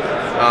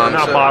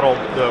 Not bottle.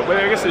 Well,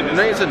 I guess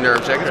it's a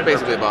nerve check. It's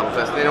basically a bottle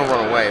test. They don't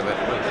run away, but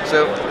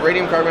so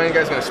radium carbine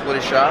guy's going to split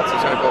his shots.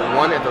 He's going to put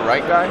 1 at the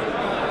right guy,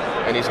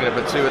 and he's going to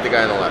put 2 at the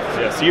guy on the left.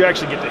 Yeah. So you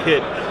actually get to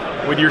hit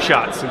with your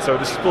shots, and so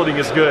the splitting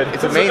is good.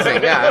 It's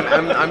amazing. Yeah,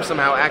 I'm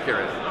somehow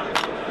accurate.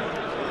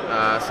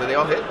 So they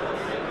all hit.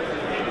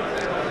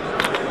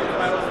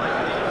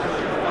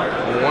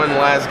 1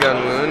 lasgun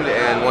wound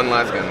and 1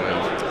 lasgun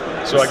wound.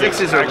 So I guess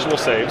 6 actual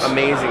saves.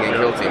 Amazing in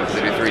kill team because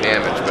they do 3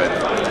 damage, but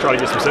try to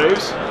get some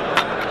saves.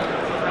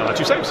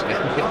 2 saves.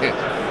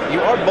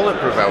 You are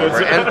bulletproof,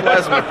 however, and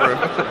plasma proof.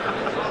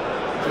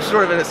 We're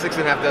sort of in a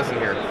 6.5 dozen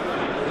here.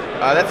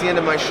 That's the end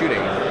of my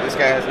shooting. This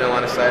guy has no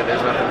line of sight.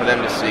 There's nothing for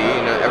them to see.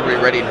 You know,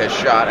 everybody readied has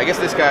shot. I guess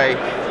this guy,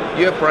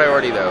 you have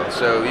priority though,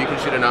 so you can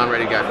shoot a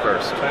non-ready guy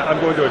first. I'm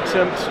going to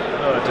attempt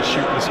to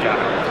shoot this guy.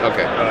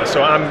 Okay.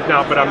 So I'm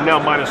now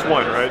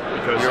 -1, right?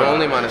 Because you're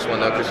only -1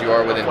 though, because you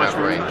are within half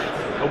range.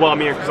 Well, I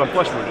mean, because I'm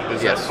flesh wounded.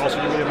 Does that also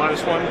give me a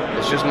 -1?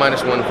 It's just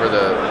 -1 for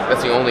the.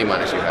 That's the only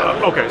minus you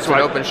have. Okay, so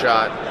an open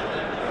shot.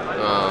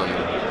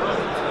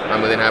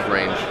 I'm within half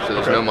range, so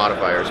there's no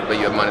modifiers, but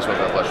you have -1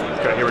 for the flesh wound.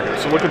 Okay, here we go.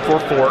 So looking for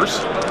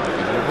 4s.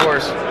 Using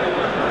 4s.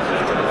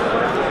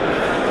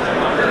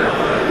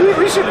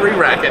 We should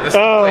re-rack it.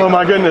 Oh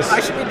my goodness!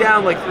 I should be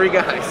down like 3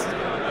 guys.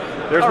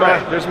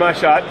 There's my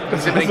shot.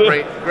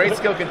 Great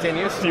skill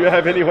continues. Do you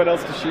have anyone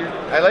else to shoot?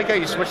 I like how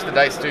you switch the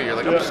dice too. You're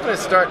like, I'm just gonna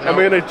start. I'm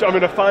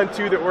gonna find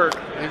 2 that work.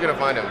 You're gonna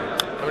find them.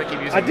 I'm gonna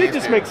keep using. I did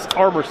just make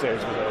armor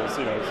saves with those,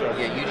 you know. So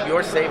yeah,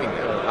 you're saving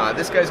them.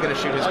 This guy's gonna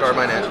shoot his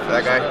carbine at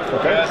that guy.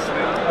 Okay.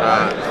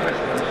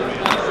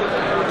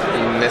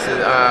 He misses.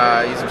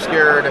 He's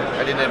obscured.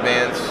 I didn't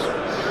advance.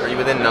 Are you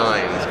within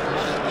 9?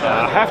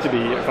 I have to be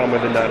if I'm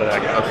within 9 of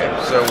that guy. Okay,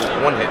 so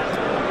 1 hit.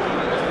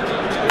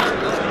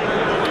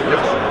 Yep.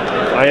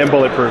 I am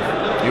bulletproof.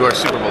 You are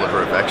super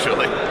bulletproof,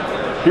 actually.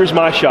 Here's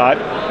my shot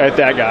at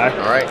that guy.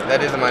 All right,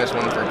 that is a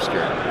 -1 for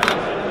obscure.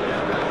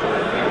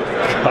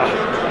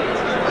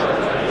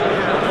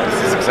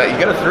 This is exciting.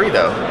 You got a 3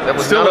 though. That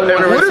was Still, not a it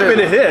winner. would have been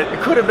a hit.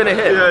 It could have been a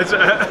hit. Yeah,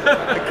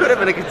 It could have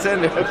been a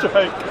contender. that's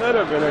right. Could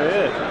have been a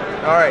hit.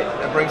 All right,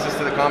 that brings us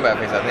to the combat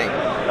phase, I think.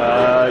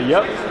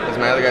 Yep. Because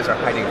my other guys are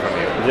hiding from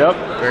you. Yep.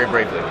 Very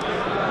bravely.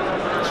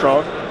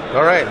 Strong.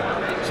 All right,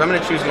 so I'm going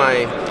to choose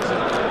my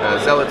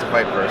Zealot to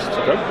fight first.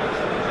 Okay.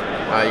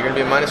 You're going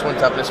to be a -1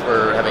 toughness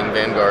for having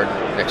Vanguard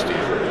next to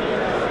you.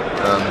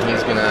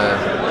 He's going to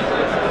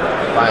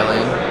file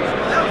in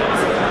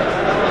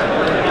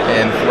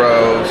and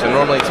throw, so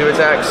normally 2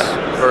 attacks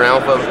for an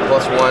alpha,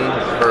 +1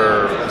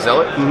 for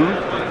Zealot.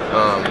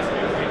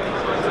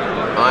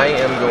 I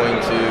am going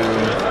to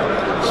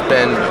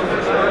spend,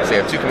 so you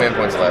have 2 command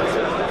points left.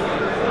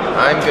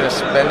 I'm going to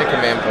spend a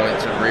command point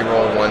to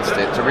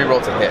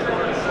reroll to hit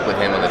with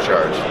him on the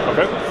charge.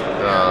 Okay.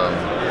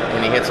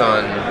 And he hits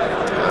on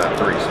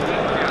 3s.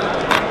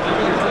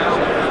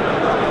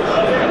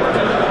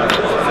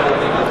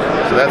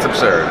 So that's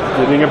absurd.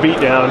 Getting a beat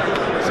down.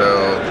 So,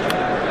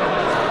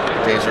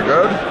 Taser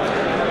Goad.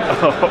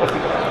 Oh.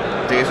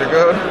 Taser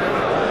Goad.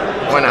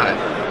 Why not?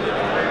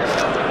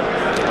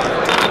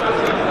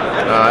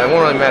 It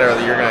won't really matter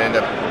that you're going to end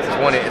up.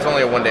 It's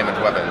only a 1 damage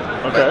weapon.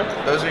 Okay.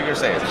 But those are your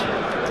saves.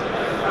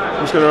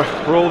 I'm just gonna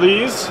roll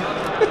these.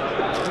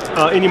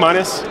 Any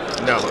minus?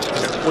 No.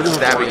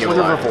 Stabbing you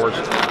alive. Force.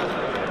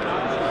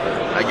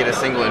 I get a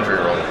single injury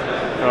roll.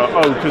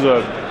 Because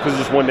it's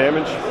just 1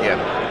 damage. Yeah.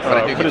 But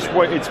I do but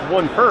get it's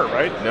 1 per,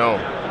 right? No.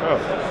 Oh.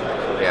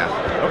 Yeah.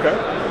 Okay.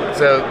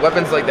 So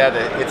weapons like that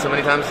hit so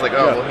many times, it's like,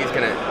 oh, Yeah. well, he's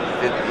gonna.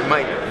 It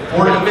might.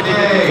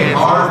 40K,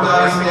 hard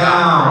dice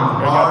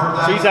down. Hard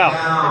dice She's out.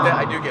 down.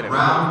 I do get it.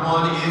 Round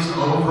 1 is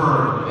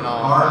over.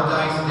 Hard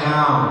dice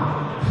down.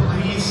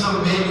 Please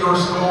submit your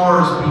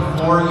scores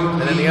before you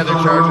leave And then the other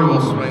charger will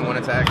swing 1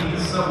 attack.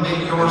 Please submit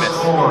your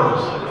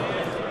scores.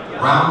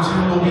 Round 2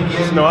 will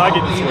begin. No, I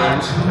get to swing.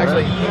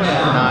 Actually, you PM.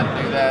 can not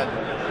do that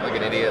like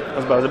an idiot. I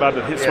was about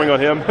to swing on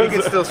him. You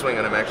can still swing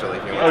on him actually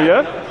if you want. Oh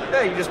yeah?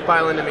 Yeah, you just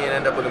pile into me and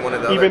end up with one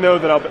of the Even other.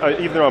 though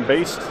even though I'm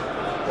based.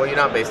 Well, you're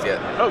not based yet.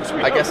 Oh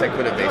sweet. I guess I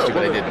could have based you,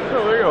 but I didn't.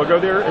 Oh, there you go. Go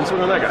there and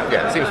swing on that guy.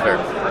 Yeah, it seems fair.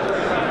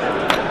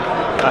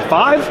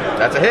 5.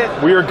 That's a hit.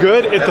 We are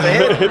good at That's a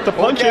hit. hit the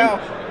Holy punching. cow.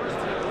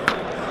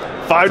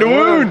 5 to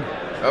wound.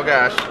 Oh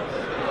gosh.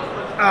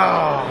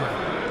 Oh.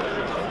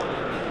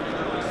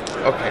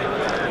 Okay.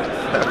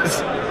 That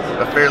was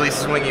a fairly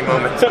swingy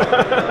moment.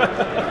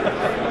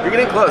 You're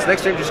getting close.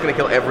 Next turn, you're just going to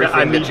kill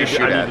everything that you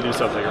shoot I at. need to do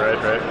something, right?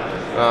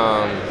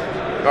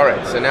 All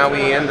right, so now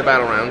we end the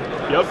battle round.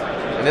 Yep.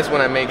 And this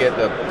one I may get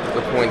the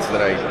points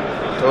that I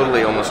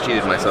totally almost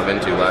cheated myself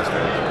into last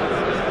turn.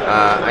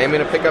 I am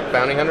going to pick up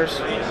bounty hunters.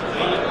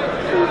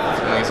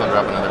 I guess I'll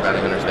drop another bounty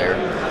hunters there,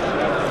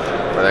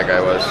 where that guy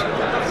was.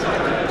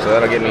 So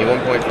that'll get me 1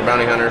 point for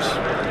bounty hunters.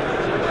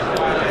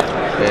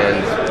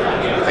 And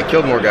I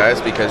killed more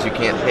guys because you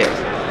can't hit.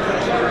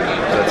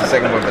 So that's the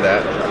second point for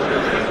that.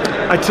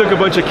 I took a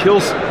bunch of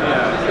kills.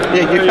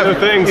 Yeah, you have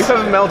things. You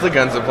have melta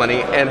guns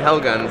aplenty and hell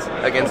guns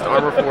against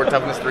armor 4,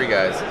 toughness 3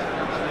 guys.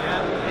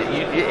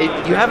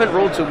 You haven't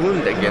rolled to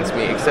wound against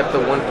me except the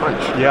 1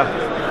 punch. Yeah.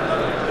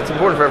 It's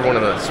important for everyone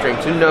on the stream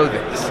to know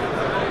this.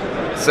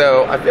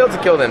 So I failed to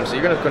kill them, so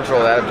you're going to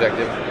control that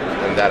objective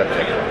and that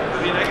objective.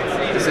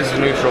 This is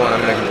neutral, and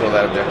I'm going to control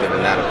that objective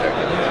and that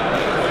objective.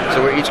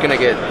 So we're each going to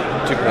get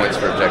 2 points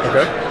for objective.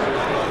 Okay.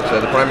 So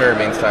the primary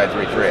remains tied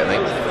 3-3, I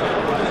think.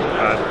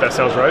 That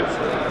sounds right.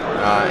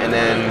 And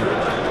then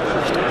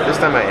this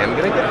time I am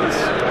going to get this.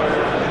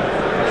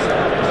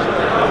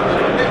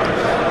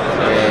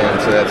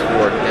 And so that's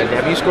 4. And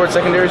have you scored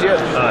secondaries yet?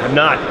 I have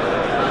not.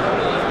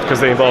 Because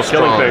they involve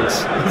killing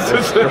things.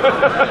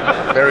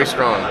 Very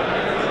strong.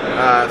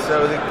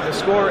 So the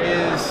score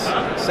is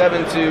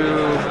 7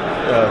 to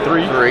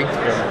 3. 3.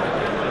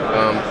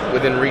 Yeah.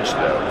 Within reach,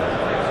 though,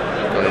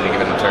 on any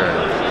given turn.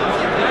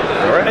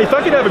 All right. If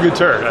I could have a good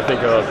turn, I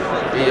think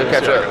You'll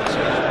catch up.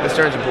 This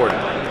turn's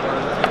important.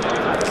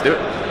 Let's do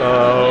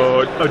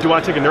it. Do I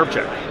take a nerve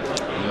check?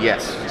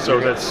 Yes. So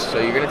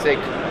you're going to take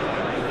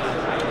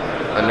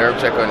a nerve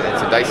check on,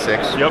 it's a dice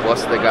 6, Yep.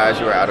 plus the guys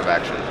who are out of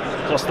action.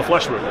 Plus the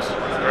flesh wounds.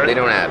 Right? They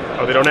don't add.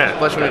 Oh, they don't add.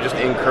 Flesh wound just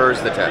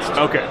incurs the test.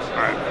 Okay.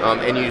 All right.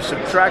 And you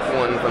subtract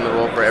 1 from the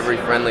roll for every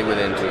friendly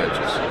within 2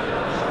 inches.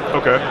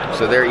 Okay.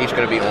 So they're each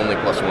going to be only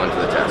 +1 to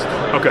the test.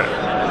 Okay.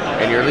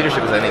 And your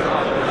leadership is, I think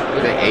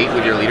 8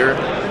 with your leader.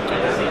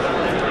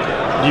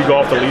 Do you go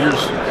off the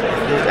leaders?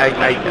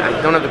 I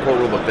don't have the core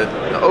rulebook. The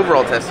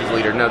overall test is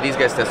leader. No, these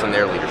guys test on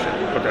their leadership.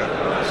 Okay.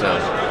 So.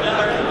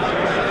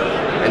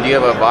 And do you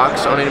have a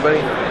box on anybody?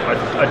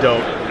 I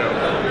don't. No.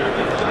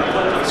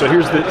 So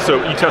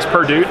so you test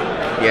per dude?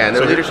 Yeah, and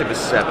their So leadership is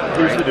 7.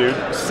 Here's right? the dude.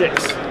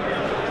 6.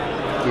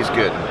 He's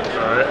good.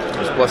 All right.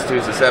 His +2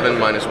 is a 7,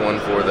 -1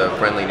 for the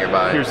friendly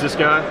nearby. Here's this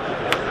guy.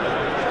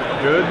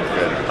 Good.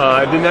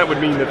 And then that would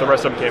mean that the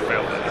rest of them can't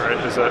fail, right?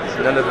 Is that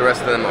None of the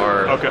rest of them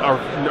are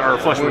are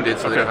flesh wounded,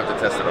 so they don't have to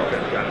test it all. Okay,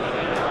 got it.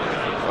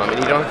 And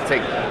you don't have to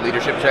take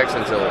leadership checks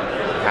until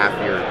half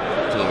your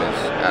team is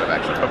out of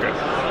action. Okay.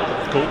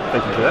 Cool.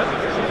 Thank you for that.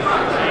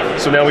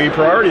 So now we eat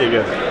priority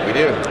again. We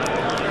do.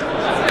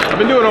 I've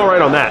been doing all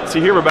right on that.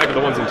 See, here we're back to the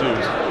 1s and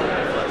 2s.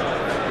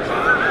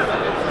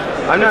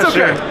 I'm not It's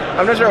sure. okay.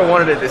 I'm not sure I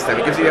wanted it this time.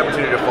 It gives you the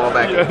opportunity to fall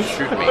back and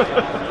shoot me.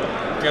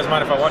 You guys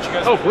mind if I watch you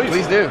guys? Oh, please.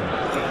 Please do.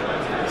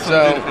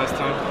 So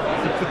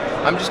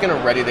I'm just gonna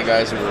ready the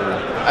guys who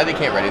are. They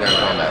can't ready. They're in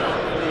combat.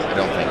 I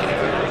don't think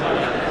anyway.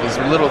 These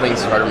little things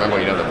is hard to remember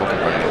when you know the book in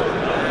front of you.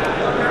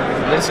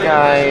 This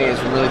guy is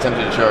really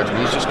tempted to charge, but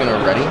he's just gonna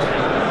ready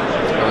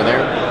over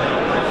there.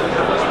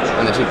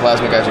 And the 2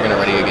 plasma guys are gonna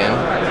ready again.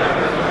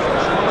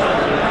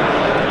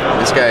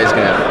 This guy is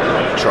gonna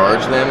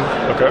charge them.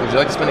 Okay. Would you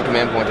like to spend a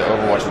command point to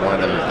overwatch one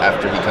of them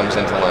after he comes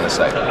into line of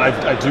sight?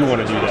 I do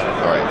want to do that.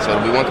 All right, so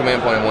it'll be 1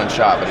 command point and 1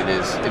 shot, but it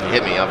is if you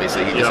hit me,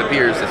 obviously he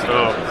disappears. As he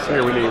Oh, comes.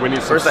 here we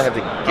need. First, I have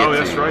to get. Oh,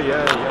 that's to right.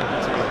 Yeah.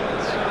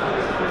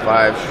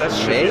 5. That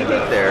should May be get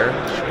enough. there.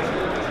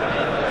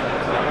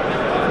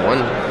 1.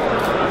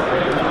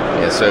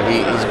 Yeah, so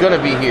he's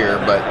gonna be here,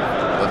 but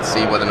let's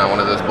see whether or not one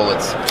of those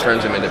bullets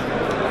turns him into.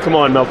 Come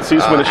on, Melt. See,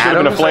 it's when it should have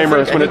been a atoms, I flamer.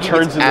 think. It's when I it think he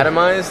turns gets into.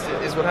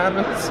 atomized. Is what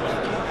happens.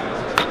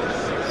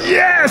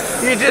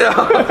 Yes! You did.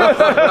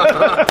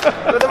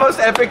 The most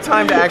epic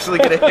time to actually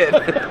get a hit.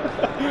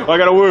 Well, I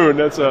got a wound.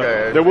 That's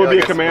Okay, there will be I a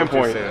guess command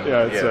spoke too point. soon.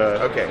 Yeah, it's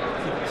okay.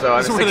 So I'm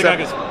This is where the guy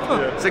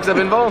goes, 6 up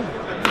invul.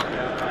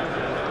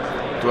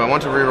 Do I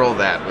want to reroll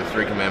that with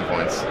 3 command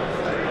points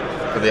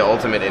for the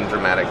ultimate in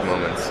dramatic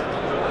moments?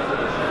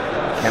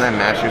 Can I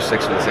match your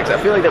 6 with a 6? I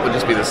feel like that would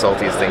just be the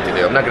saltiest thing to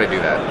do. I'm not going to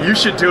do that. You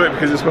should do it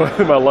because it's what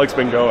my luck's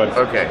been going.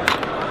 Okay.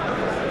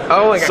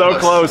 Oh, I got So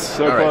close,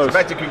 so All right, close. So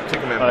back to 2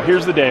 command points.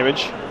 Here's the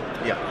damage.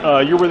 Yeah.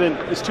 You're within.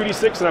 It's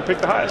 2d6, and I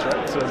picked the highest,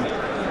 right? So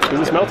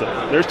this is melted.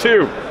 There's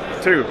 2.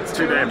 2. It's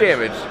 2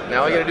 damage.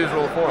 Now all I got to do is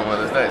roll a 4 on one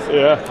of those dice.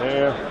 Yeah.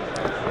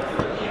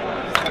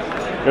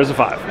 There's a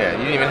 5. Yeah, you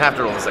didn't even have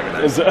to roll the second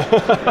dice. Is-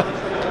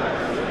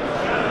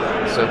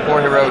 So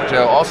poor heroic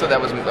Joe. Also, that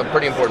was a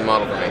pretty important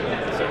model for me.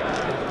 So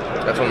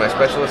that's one of my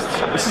specialists.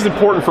 This is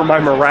important for my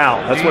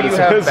morale. That's what it You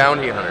have says.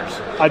 bounty hunters,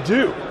 I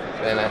do.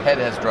 and a head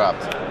has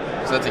dropped.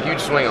 So that's a huge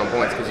swing on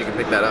points because you can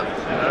pick that up.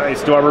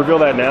 Nice. Do I reveal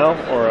that now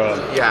or?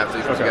 You have to.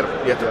 You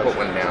have to put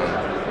one down.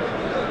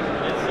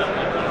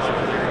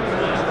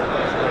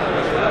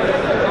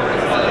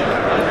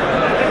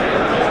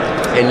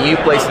 And you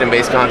placed it in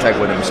base contact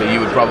with him, so you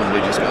would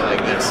probably just go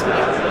like this.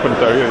 Put it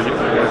there.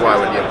 Yeah. Why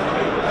would you?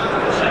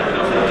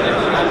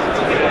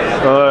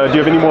 Do you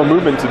have any more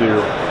movement to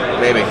do?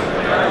 Maybe.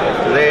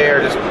 They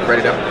are just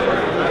ready to.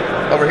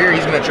 Over here,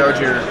 he's going to charge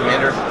your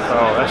commander.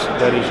 Oh,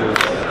 that is your.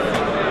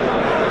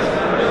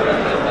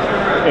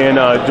 And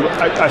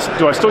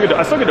do I still get to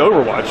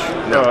Overwatch?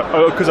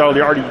 No. Because I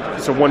already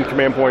so 1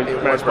 command point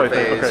It match was play per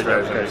thing. phase, Okay,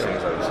 rather than okay. as soon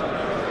as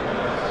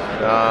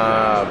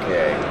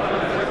okay.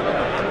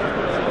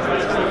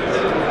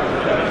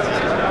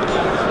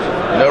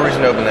 No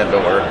reason to open that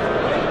door.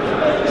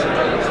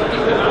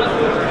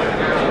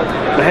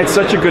 I had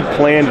such a good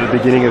plan at the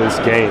beginning of this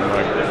game.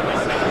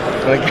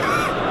 Like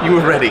you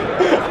were ready. You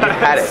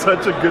had it.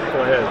 Such a good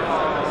plan.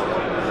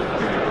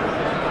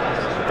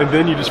 And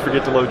then you just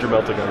forget to load your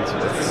melta guns.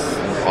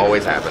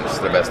 Always happens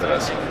to the best of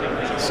us.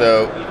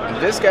 So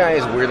this guy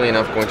is weirdly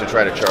enough going to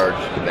try to charge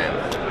them.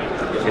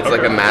 It's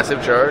like a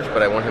massive charge,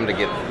 but I want him to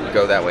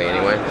go that way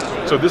anyway.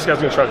 So this guy's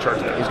going to try to charge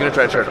that. He's going to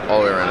try to charge all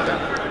the way around them.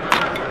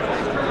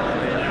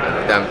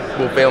 That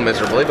will fail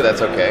miserably, but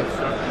that's okay.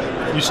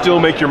 You still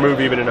make your move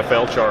even in a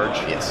failed charge.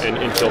 Yes. In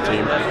kill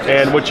team.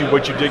 And what you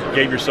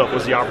gave yourself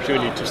was the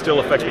opportunity to still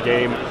affect the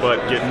game, but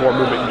get more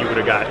movement than you would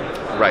have got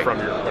from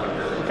your.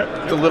 Okay.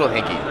 It's a little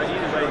hinky,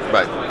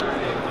 but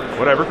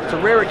whatever. It's a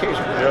rare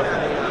occasion. Yeah.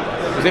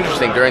 It was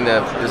interesting during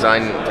the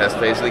design test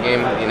phase of the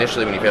game.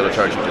 Initially, when you fail to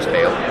charge, you just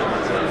fail.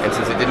 And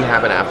since it didn't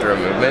happen after a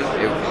movement,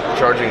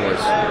 charging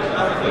was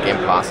like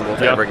impossible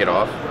to ever get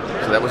off.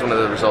 So that was one of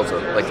the results of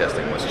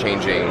playtesting, was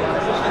changing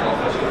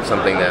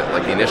something that,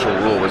 like, the initial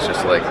rule was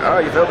just like, oh,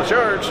 you failed to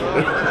charge.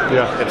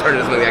 Yeah. It turned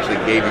into something that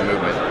actually gave you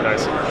movement.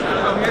 Nice.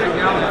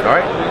 All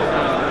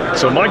right.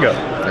 So my go.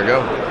 There you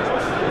go.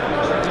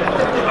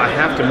 I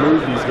have to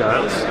move these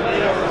guys.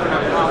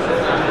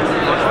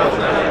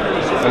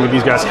 I mean,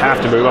 these guys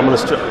have to move. I'm going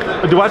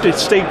to. Do I have to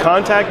stay in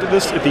contact at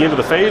the end of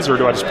the phase, or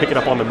do I just pick it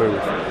up on the move?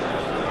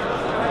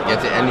 You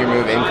have to end your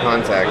move in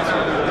contact.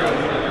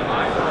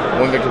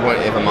 1 victory point.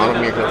 If a model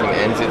from your kill team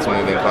ends its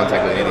move in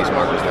contact with any of these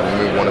markers, then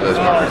remove one of those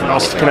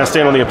markers. Can I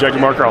stand on the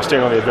objective marker? I'll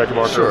stand on the objective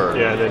marker. Sure.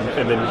 Yeah,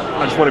 and then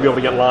I just want to be able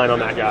to get line on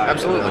that guy.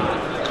 Absolutely.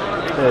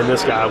 And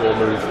this guy will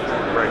move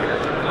right here.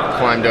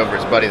 Climbed over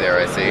his buddy there,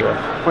 I see.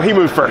 Yeah. Well, he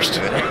moved first.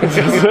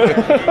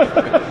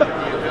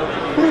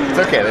 It's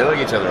okay, they like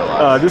each other a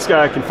lot. This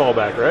guy can fall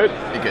back, right?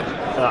 You could.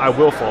 I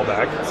will fall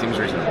back. Seems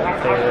reasonable.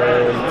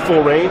 And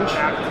full range.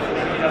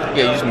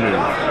 Yeah, you just move.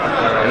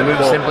 And the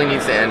move simply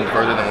needs to end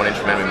further than 1 inch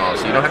from enemy model,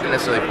 so you don't have to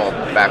necessarily fall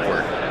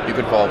backward. You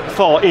could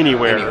fall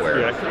anywhere. Anywhere.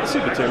 Yeah, see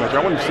the damage. I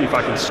want to see if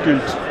I can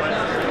scoot.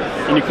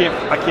 And you can't.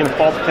 I can't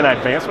fall. Can I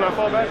advance when I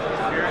fall back?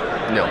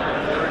 No.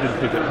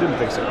 Didn't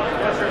think so.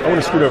 I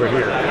want to scoot over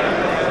here.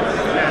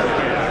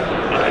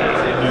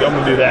 I'm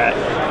gonna do that.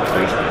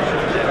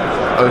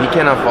 Oh, he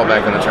cannot fall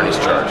back when the turn is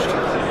charged.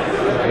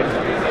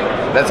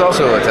 That's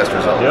also a test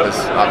result, because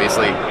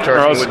obviously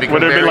charging would become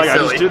very like,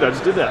 silly. I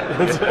just did that.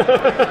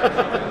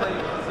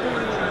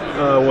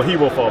 Well, he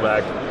will fall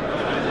back.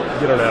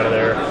 Get him out of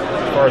there.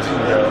 As far as he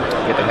can go.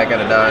 Get the heck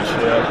out of Dodge.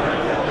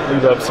 Yeah.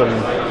 Leave up some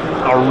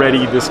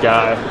already this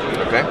guy.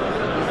 Okay.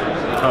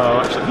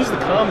 Actually, he's the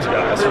comms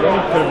guy, so let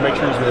me put him, make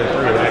sure he's within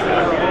 3 of that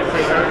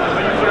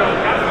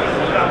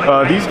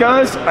guy. These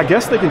guys, I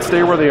guess they can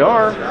stay where they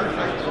are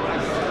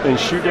and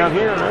shoot down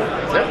here,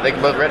 right? Yep, they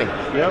can both ready.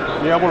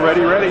 Yep. Yeah, we're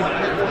ready. Ready.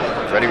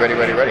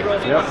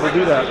 Yep, we'll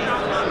do that.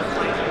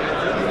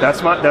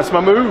 That's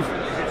my move.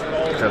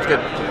 Sounds good.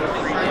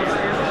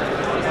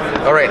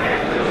 All right,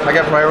 I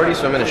got priority,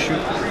 so I'm going to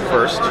shoot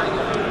first.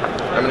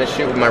 I'm going to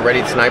shoot with my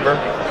readied sniper,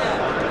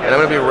 and I'm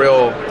going to be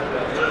real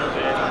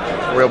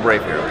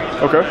brave here.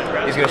 Okay.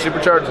 He's going to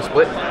supercharge and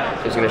split.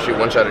 He's going to shoot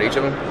 1 shot at each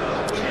of them.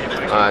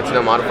 It's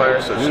no modifier,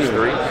 so it's just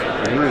 3.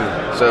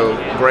 So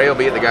gray will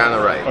be at the guy on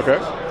the right. Okay.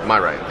 My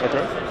right.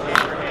 Okay.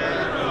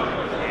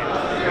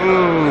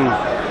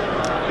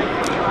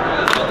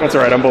 That's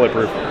all right. I'm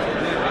bulletproof.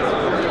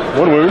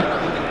 1 wound.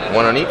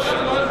 1 on each.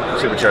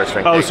 Supercharge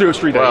strength. Oh, 8. super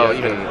street. Well, yeah.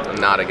 even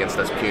not against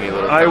us puny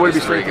little. I would be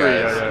straight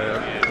straight 3. guys.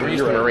 Yeah. We're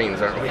used to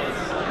Marines, aren't we?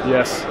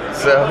 Yes.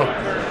 So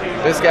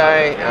this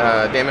guy,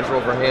 damage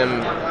roll for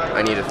him,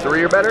 I need a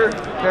 3 or better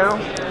now,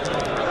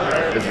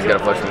 because he's got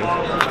a flush wound.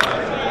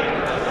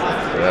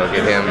 So that'll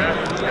get him,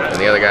 and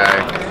the other guy.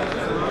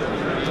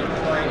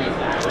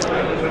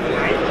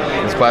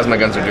 These plasma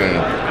guns are doing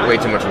way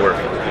too much work.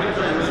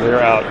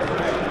 They're out.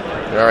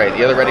 All right,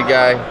 the other ready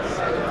guy.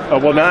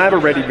 Well, now I have a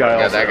ready guy.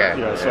 Yeah, also. that guy.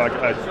 Yeah.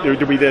 So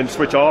do we then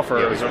switch off,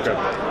 or we switch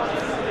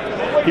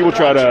okay? He will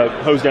try to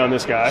hose down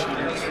this guy.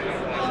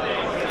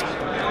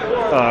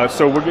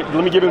 So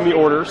let me give him the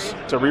orders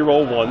to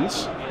re-roll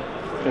 1s,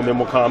 and then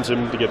we'll comms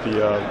him to get the.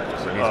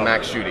 So he's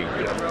max shooting,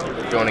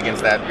 going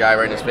against that guy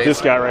right in his face.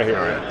 This guy right here.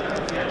 All right.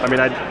 I mean,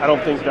 I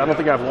don't think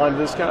I've lined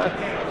this guy.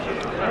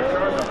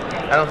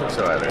 I don't think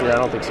so either. Yeah, I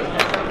don't think so.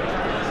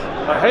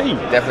 Hey,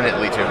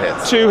 Definitely 2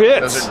 hits. 2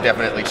 hits. Those are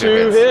definitely 2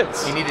 2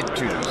 hits. He needed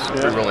 2s.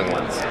 Yeah. 2 rolling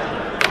 1s.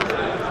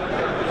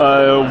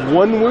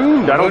 1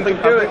 wound. I don't think.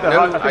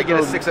 I get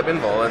a 6-up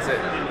invul. That's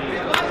it.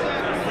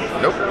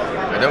 Nope.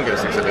 I don't get a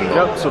 6-up invul.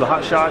 Yep. So the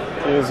hot shot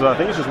is. I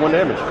think it's just 1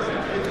 damage.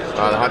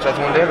 The hot shot's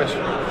 1 damage.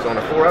 So on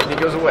a 4-up, he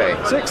goes away.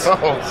 6.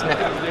 Oh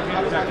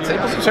snap!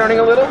 Sable's turning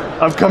a little.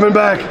 I'm coming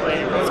back.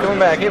 It's coming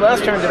back. Hey,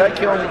 last turn did I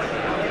kill him?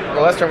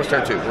 Well, last turn was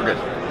turn 2. We're good.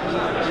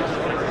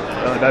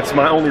 That's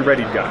my only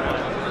readied guy.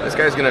 This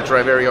guy's gonna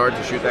try very hard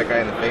to shoot that guy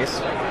in the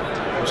face.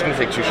 I'm just gonna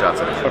take 2 shots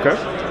at him. Okay.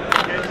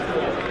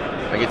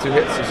 I get 2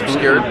 hits. He's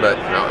obscured, but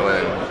not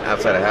when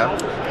outside of half.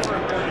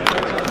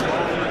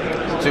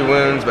 2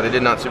 wounds, but I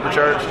did not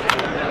supercharge.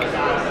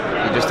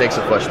 He just takes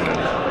a flesh wound.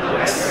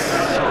 Yes.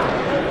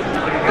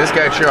 This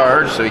guy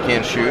charged, so he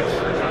can't shoot.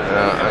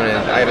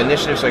 I have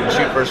initiative, so I can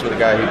shoot first with a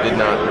guy who did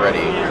not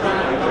ready.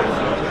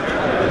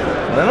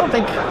 And I don't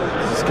think.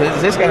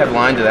 Does this guy have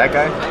line to that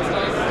guy?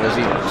 Or is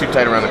he too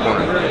tight around the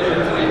corner?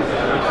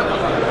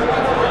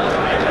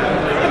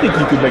 I think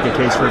you could make a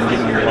case for him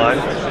getting in your line.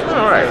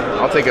 All right,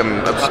 I'll take him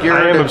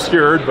obscured. I am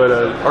obscured, but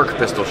arc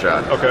pistol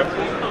shot. Okay.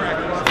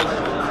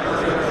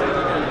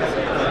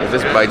 If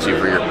this bites you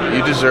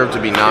you deserve to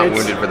be not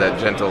wounded for that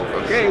gentle.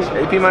 Okay,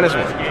 AP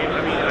 -1.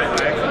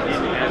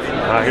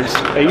 Here's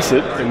ace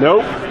it.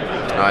 Nope.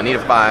 I need a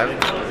 5.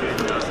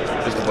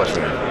 Just a flush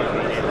wound.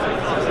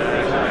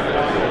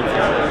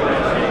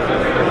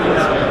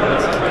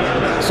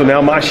 So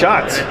now my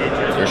shots.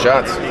 Your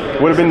shots.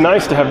 Would have been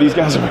nice to have these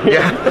guys over here.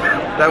 Yeah,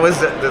 that was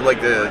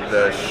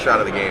the shot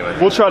of the game. I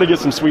think. We'll try to get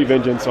some sweet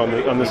vengeance on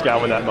this guy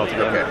when that melted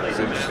down. Okay,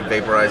 so just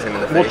vaporize him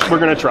in the face. We're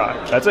gonna try.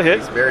 That's a hit.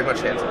 It's very much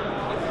hit.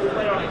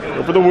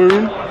 Go for the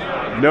wound.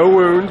 No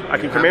wound. I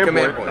can command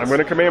point. Points. I'm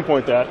gonna command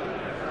point that.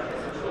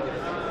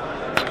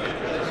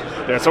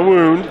 That's a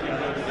wound.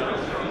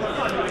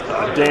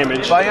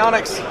 Damage.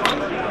 Bionics.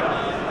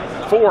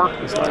 4.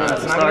 It's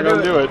not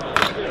gonna do it.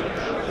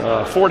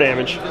 4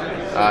 damage.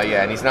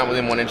 Yeah, and he's not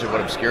within 1 inch of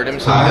what obscured him,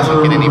 so he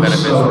doesn't get any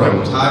benefits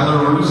from. Tyler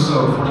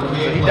Russo for the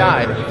He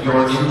died. If you're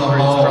in the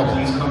hall,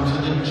 please come to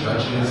the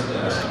judge's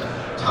desk.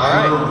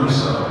 Tyler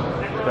Russo.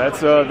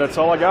 That's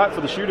all I got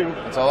for the shooting.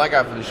 That's all I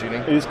got for the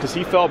shooting. Is because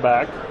he fell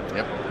back.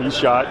 Yep. He's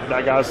shot.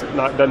 That guy's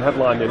doesn't have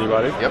line to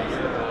anybody. Yep.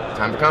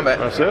 Time for combat.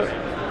 That's it.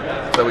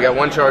 So we got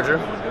 1 charger.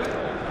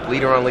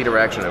 Leader on leader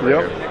action over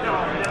here.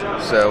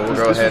 So we'll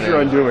go ahead This is your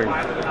undoing.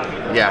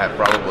 Yeah,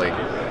 probably.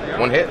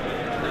 1 hit.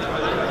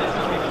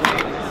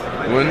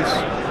 Wounds.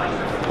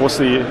 What's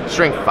the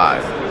strength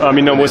 5?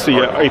 What's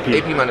the AP?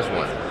 AP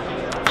 -1.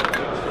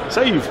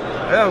 Save.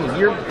 Oh,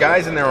 your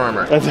guy's in their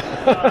armor.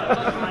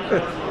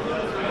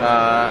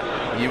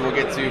 you will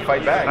get to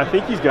fight back. I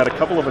think he's got a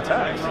couple of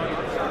attacks.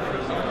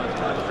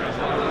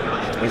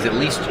 He's at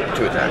least 2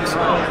 attacks.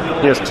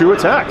 He has 2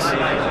 attacks.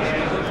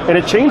 And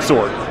a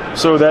chainsword.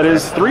 So that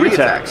is 3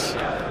 attacks.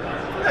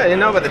 I didn't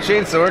know about the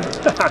chainsword.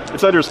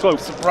 It's under his cloak.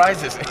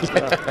 Surprises. It's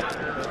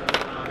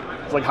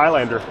like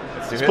Highlander.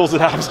 Just pulls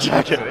it out of his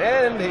jacket.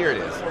 And here it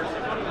is.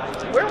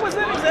 Where was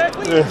that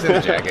exactly? It's in the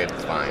jacket.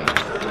 It's fine.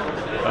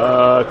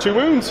 2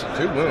 wounds.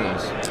 2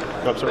 wounds.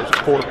 Oh, sorry,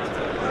 4.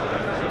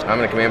 I'm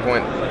going to command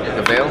point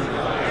the veil.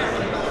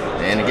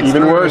 And it gets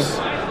even through. worse.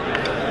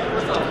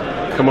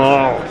 Come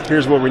on.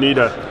 Here's what we need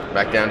to...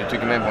 Back down to 2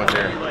 command points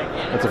here.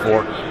 That's a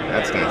 4.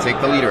 That's going to take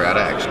the leader out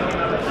of action.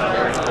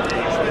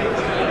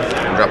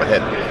 And drop a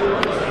head.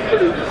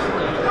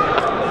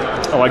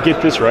 Oh, I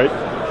get this, right?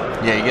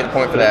 Yeah, you get a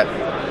point for that.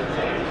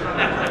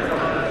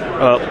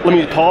 Let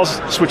me pause,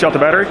 switch out the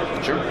battery.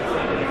 Sure.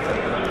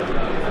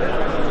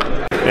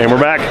 And we're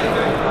back.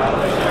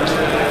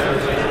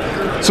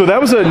 So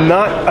that was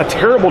not a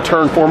terrible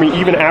turn for me,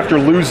 even after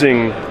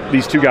losing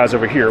these 2 guys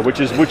over here, which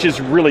is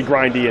really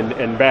grindy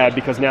and bad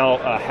because now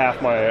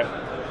half my.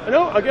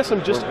 No, I guess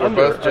I'm just we're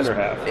under, both just under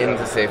half. in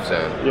the safe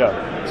zone. Yeah.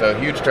 So a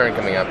huge turn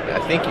coming up. I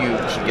think you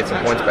should get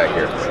some points back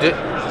here.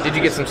 Did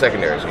you get some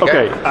secondaries?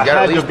 Okay, I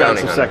had to least have gotten bounty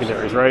some hunters.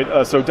 secondaries,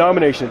 right? So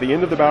domination. At the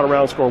end of the battle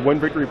round, score 1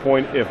 victory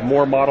point if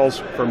more models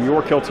from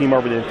your kill team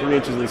are within 3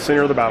 inches of the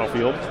center of the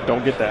battlefield.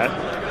 Don't get that.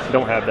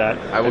 Don't have that.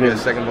 I will get a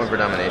second point for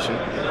domination.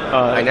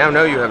 I now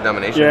know you have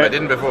domination, but I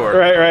didn't before.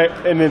 Right.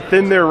 And then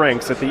thin their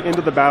ranks. At the end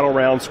of the battle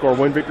round, score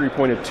 1 victory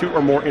point if 2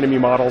 or more enemy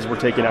models were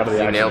taken out of the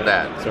action. You nailed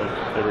that. So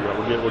there we go.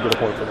 We'll get a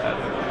point for that.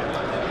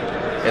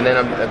 And then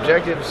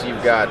objectives,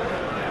 you've got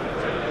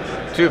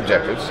 2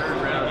 objectives.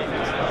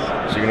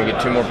 So you're going to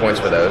get 2 more points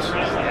for those.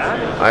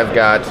 I've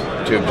got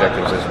 2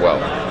 objectives as well.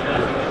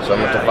 So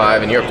I'm up to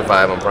 5, and you're up to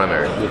 5 on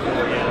primary.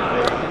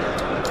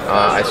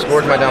 I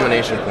scored my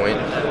domination point.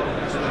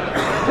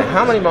 Now,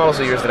 how many models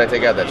of yours did I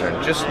take out that turn?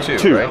 Just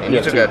 2, right? And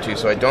you took out 2,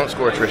 so I don't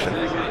score attrition.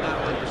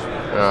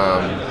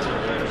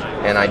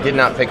 And I did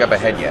not pick up a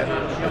head yet.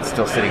 It's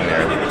still sitting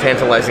there,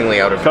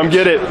 tantalizingly out of Come reach.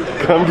 get it.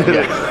 Come get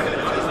it.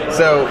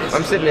 So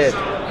I'm sitting at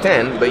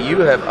 10, but you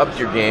have upped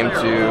your game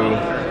to...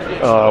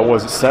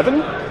 Was it 7?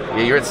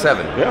 Yeah, you're at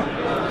 7. Yeah.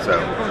 So,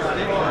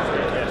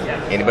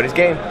 anybody's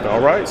game.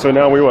 All right. So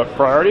now we what?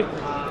 Priority?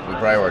 We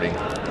priority.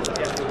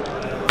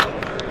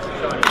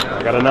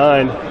 I got a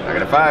 9. I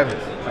got a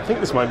 5. I think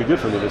this might be good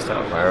for me this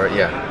time. Priority,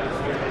 yeah.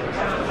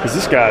 Because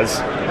this guy's...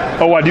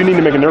 Oh, I do need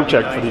to make a nerve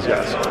check for these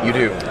guys. You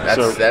do.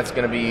 That's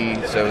going to be...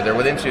 So they're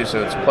within 2,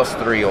 so it's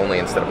 +3 only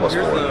instead of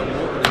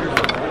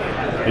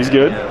 +4. He's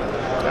good.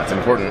 That's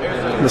important.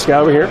 This guy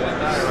over here.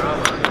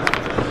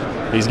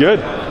 He's good.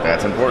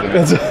 That's important.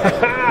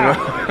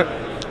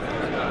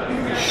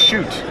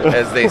 Shoot,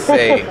 as they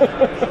say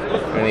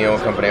in the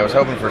old company. I was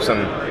hoping for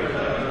some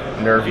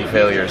nervy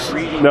failures.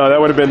 No, that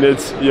would have been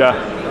it's. Yeah.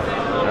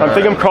 I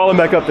think I'm crawling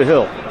back up the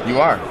hill. You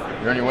are.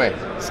 You're on your way.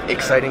 It's an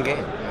exciting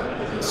game.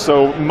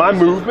 So my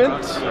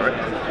movement,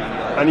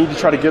 I need to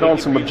try to get on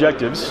some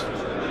objectives.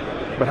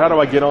 But how do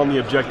I get on the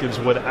objectives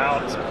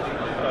without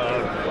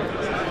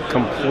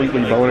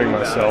completely boning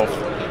myself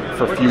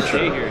for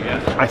future?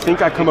 I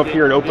think I come up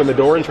here and open the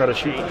door and try to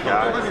shoot the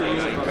guy.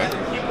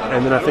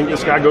 And then I think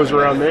this guy goes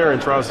around there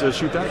and tries to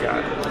shoot that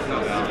guy.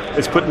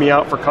 It's putting me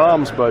out for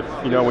comms, but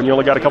you know, when you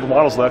only got a couple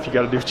models left, you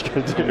got to do what you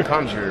got to do.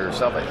 Comms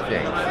yourself, I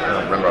think. I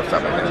don't remember off the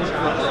top of my head.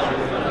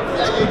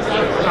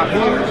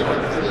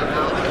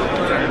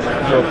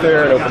 Go up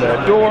there and open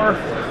that door.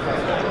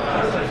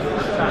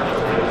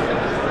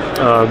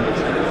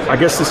 I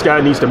guess this guy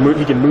needs to move.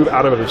 He can move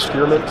out of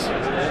obscurement.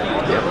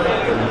 Yep.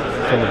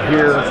 Come in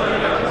here.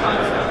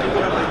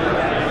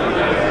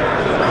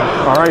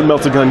 All right,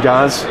 melt-a-gun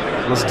guys,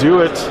 let's do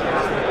it.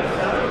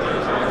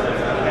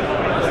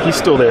 He's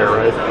still there,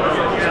 right?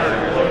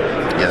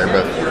 Yeah, they're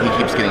both. He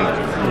keeps getting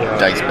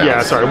dice bounced.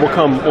 Yeah, sorry. We'll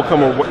come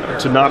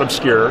to not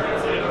obscure,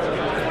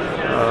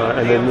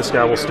 and then this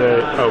guy will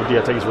stay. Oh,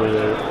 yeah, take his really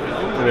low.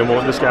 And then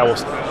this guy will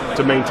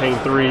to maintain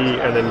 3,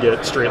 and then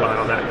get straight line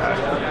on that guy.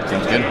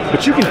 Seems good.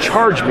 But you can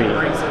charge me.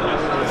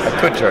 I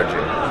could charge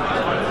you.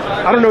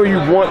 I don't know you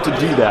want to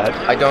do that.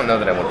 I don't know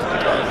that I want to do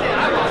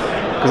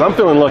that. Because I'm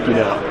feeling lucky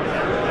now.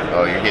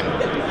 Oh, you're getting...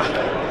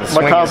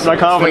 My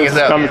confidence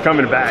is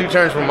coming back. 2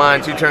 turns were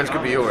mine, 2 turns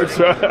could be yours.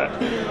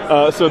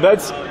 So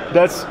that's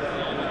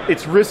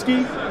it's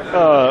risky,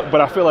 but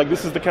I feel like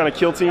this is the kind of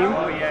kill team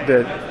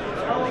that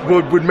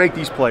would make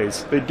these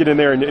plays. They'd get in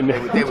there and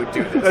they would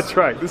do this. That's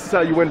right. This is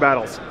how you win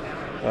battles.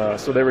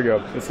 So there we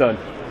go. It's done.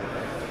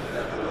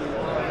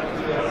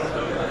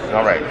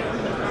 All right.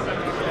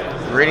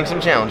 Creating some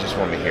challenges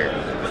for me here.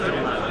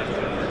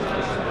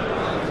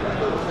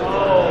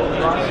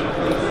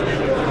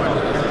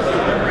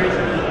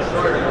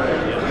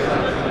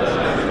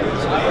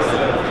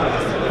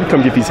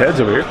 Come get these heads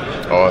over here.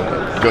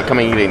 Oh,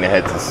 coming and eating the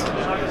heads is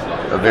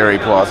a very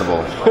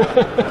plausible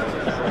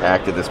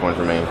act at this point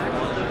for me.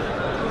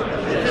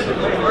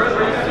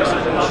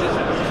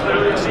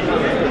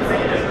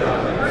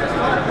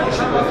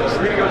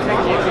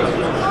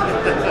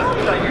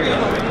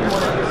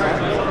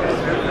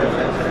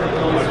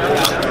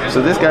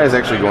 So this guy is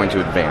actually going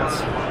to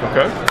advance.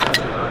 Okay.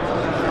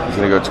 He's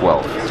going to go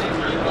 12.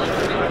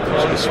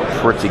 Which is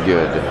pretty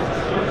good.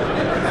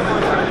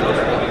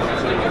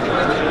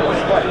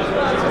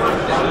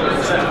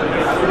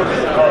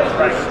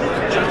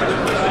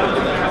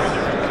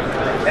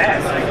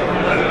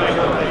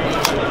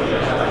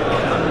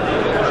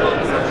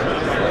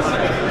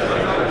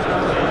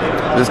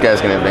 This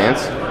guy's going to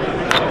advance.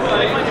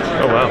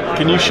 Oh wow!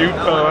 Can you shoot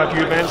after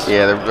you advance?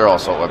 Yeah, they're all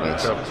assault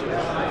weapons. Yep.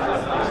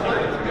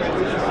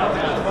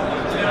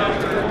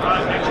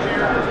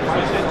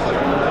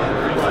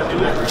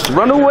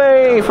 Run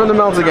away from the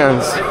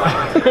melta-guns.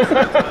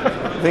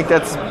 I think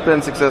that's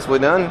been successfully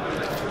done.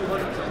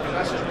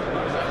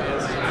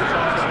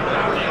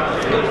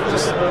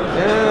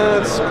 Yeah,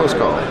 it's a close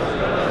call.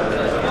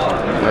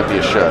 Might be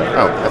a shot.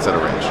 Oh, that's out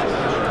of range.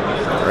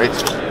 All right.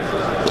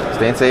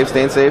 Staying safe,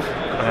 staying safe.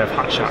 I have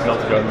hot shot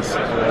melta guns.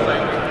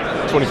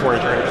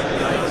 24-inch range.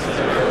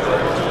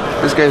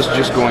 This guy's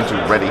just going to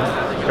ready.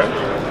 Okay.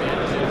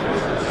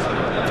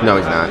 No,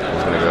 he's not.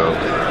 He's going to go.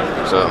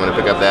 So I'm going to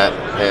pick up that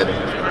head.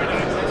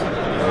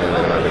 And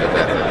then I'm going to pick up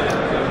that head.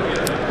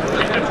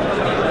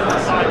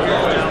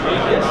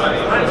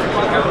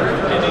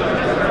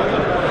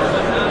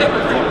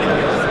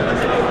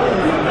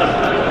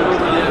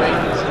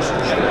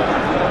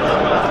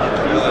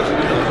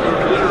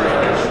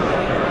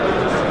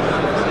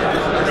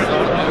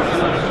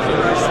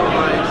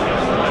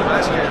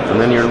 And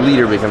then your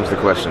leader becomes the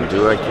question.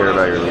 Do I care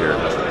about your leader?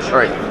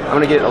 Alright, I'm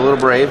going to get a little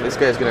brave. This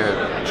guy's going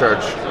to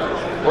charge.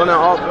 Well, no,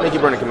 I'll make you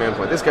burn a command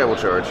point. This guy will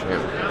charge him.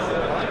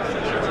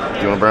 Do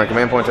you want to burn a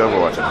command point to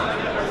Overwatch him?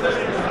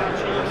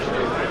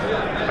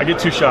 I get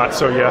 2 shots,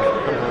 so yeah,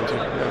 I'm going to.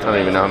 I don't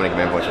even know how many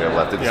command points we have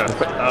left at this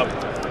point.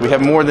 Yeah. We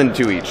have more than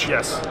 2 each.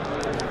 Yes.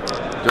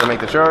 Do I make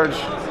the charge?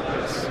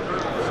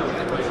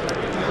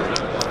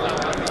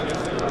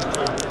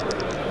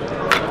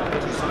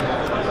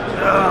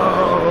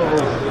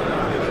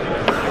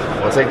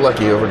 I'll take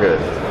lucky over good.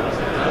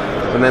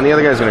 And then the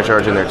other guy's going to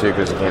charge in there too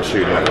because he can't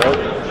shoot him.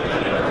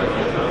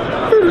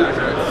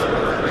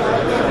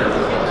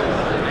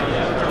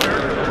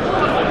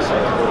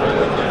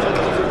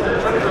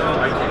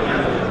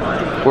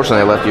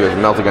 Fortunately, I left you a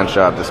melta-gun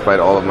shop despite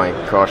all of my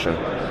caution.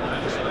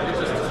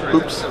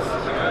 Oops.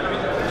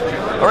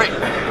 Alright.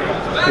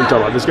 What are you talking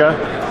about, this guy?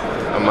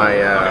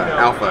 My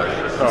alpha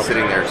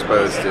sitting there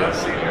exposed to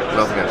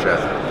melta-gun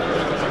shot.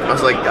 I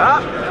was like,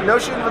 no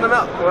shooting from the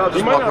mouth. Well,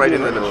 just walk right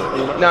into the middle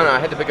of it. No, I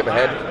had to pick up a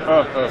head.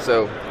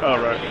 So. Oh,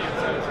 right.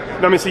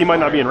 No, I mean, so you might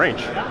not be in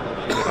range.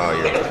 Oh,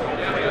 yeah.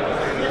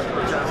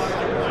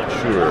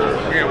 Sure.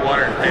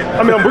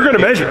 I mean, we're going to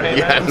measure it.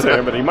 Yeah, I'm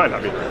saying, but he might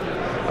not be.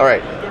 All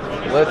right.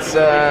 Let's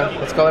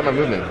call that my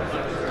movement.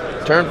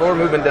 Turn 4,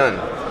 movement done.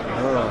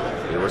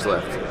 Where's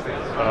left?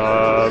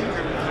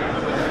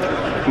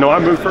 No, I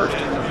moved first.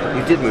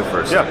 You did move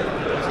first. Yeah.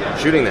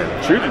 Shooting then.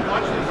 Shooting.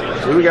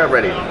 So who we got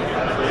ready?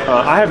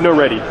 I have no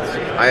ready.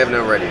 I have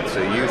no ready,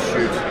 so you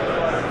shoot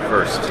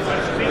first.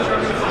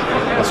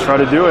 Let's try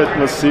to do it.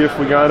 Let's see if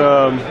we got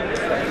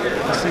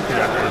let's see if we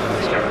got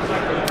this guy.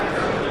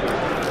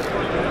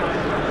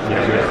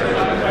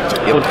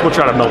 Yeah, we'll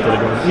try to melt it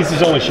again. He's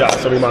his only shot,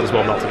 so we might as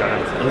well melt it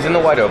again. He's in the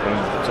wide open,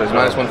 so he's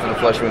 -1 for the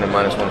flesh wound and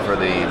 -1 for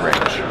the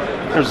range.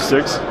 There's a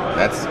 6.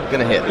 That's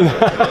gonna hit.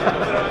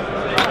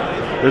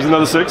 There's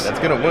another 6. That's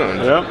gonna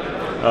wound. Yep.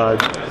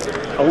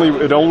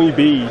 It'd only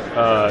be.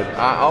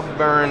 I'll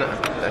burn.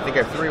 I think I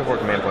have 3 or 4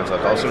 command points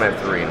left. I'll assume I have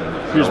 3 and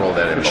I'll roll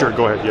that in. Sure,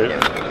 go ahead. Yeah.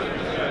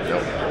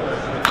 Nope.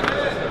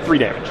 3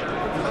 damage.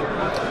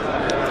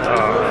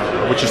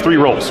 Which is 3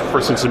 rolls for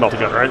since it's a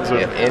multi-gun, right? So,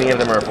 if any of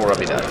them are 4 up,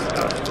 he dies.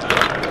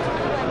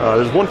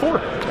 there's 1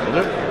 4.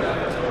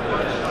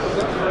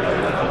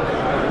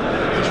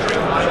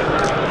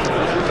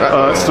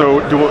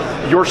 So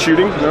you're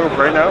shooting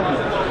right now?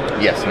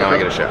 Yes, now I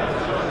get a shot.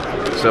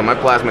 So my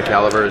plasma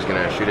caliber is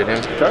going to shoot at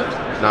him. Okay.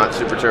 Not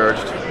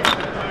supercharged.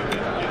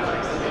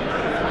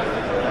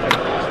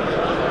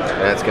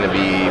 That's going to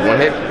be 1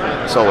 hit.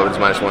 Solo, it's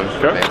 -1.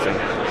 Okay. Advancing.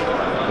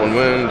 1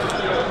 wound.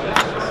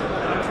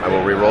 I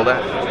will re-roll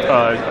that.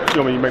 You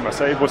want me to make my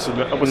save? What's the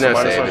No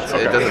minus save. sign?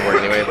 It doesn't work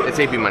anyway. It's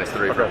AP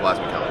 -3 for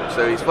plasma caliber.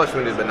 So he's flesh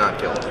wounded but not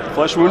killed.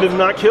 Flesh wounded and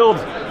not killed.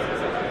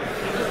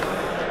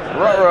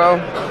 Ruh-roh.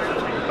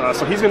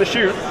 So he's going to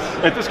shoot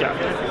at this guy.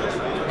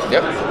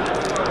 Yep.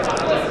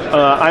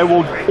 I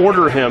will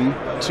order him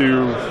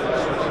to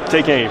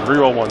take aim.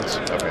 Reroll 1s.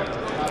 Okay.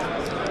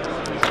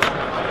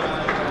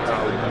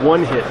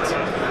 1 hit.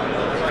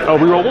 Oh,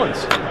 reroll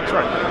 1s. That's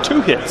right.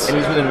 2 hits. And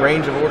he's within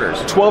range of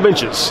orders. 12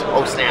 inches.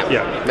 Oh, snap.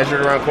 Yeah.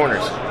 Measured around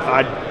corners.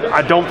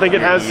 I don't think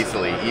it has.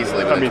 Easily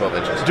within 12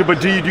 inches. But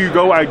do you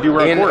go? I do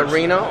around In corners.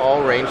 arena,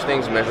 all range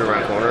things measure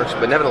around corners,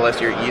 but nevertheless,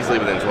 you're easily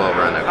within 12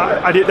 around that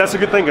corner. I did. That's a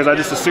good thing because I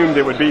just assumed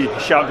it would be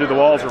shout through the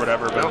walls or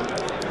whatever. But No.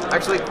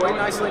 Actually, quite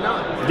nicely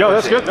not. yeah,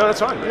 that's good. No, that's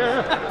fine.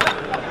 Yeah.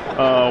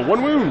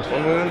 1 wound.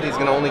 1 wound, he's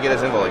going to only get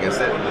his invul against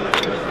it.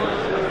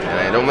 And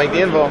I don't make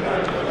the invul.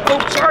 Oh,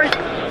 sorry.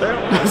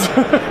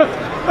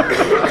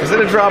 Is it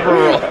a drop or a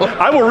roll?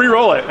 I will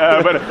re-roll it,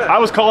 but I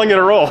was calling it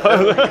a roll.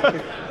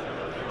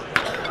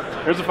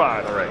 Here's a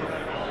 5. All right.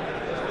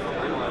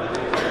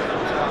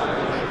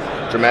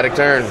 Dramatic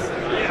turn.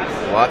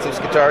 Lots of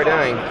Skitarii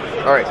dying.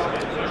 All right.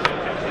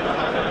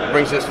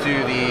 Brings us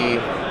to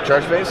the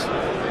charge phase.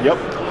 Yep.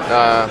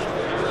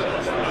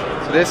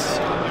 So this,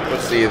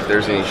 let's see if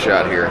there's any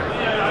shot here.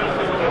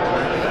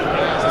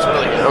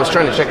 I was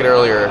trying to check it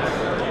earlier.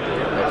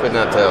 I could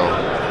not tell.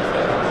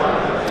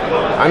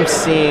 I'm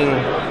seeing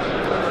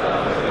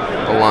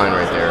a line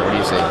right there. What do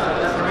you see?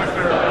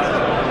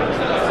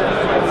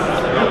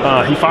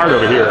 He fired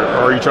over here.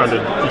 Or are you trying to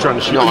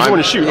shoot? No, you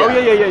want to shoot? Yeah. Oh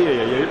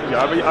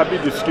yeah. I'd be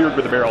obscured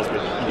with the barrels,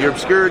 but You're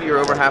obscured. You're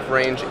over half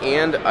range,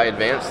 and I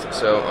advanced,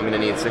 so I'm gonna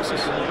need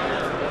 6s.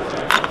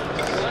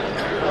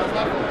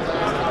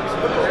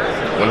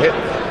 1 hit.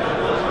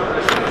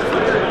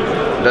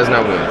 Does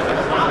not wound.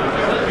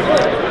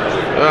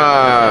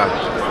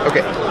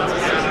 Okay.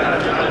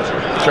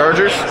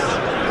 Chargers.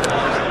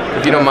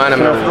 If you don't mind, I'm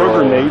can I gonna throw roll.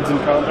 grenades in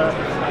combat?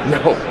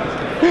 No.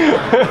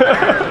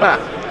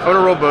 I'm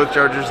gonna roll both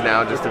chargers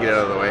now, just to get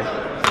out of the way.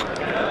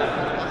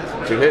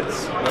 2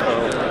 hits.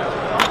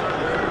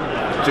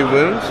 2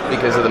 wounds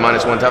because of the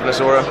 -1 toughness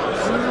aura.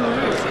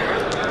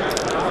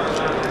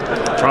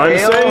 Trying to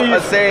Fail a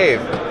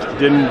save. save.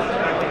 Didn't.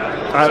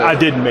 I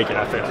didn't make it.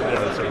 I failed.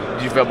 Yeah, so.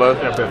 Did you fail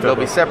both? Yeah, I failed They'll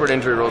be both. separate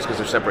injury rolls because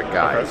they're separate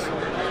guys.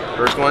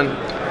 First one.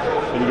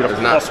 And you get a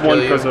Does not +1 kill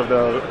you. because of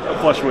the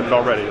flesh wounded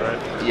already, right?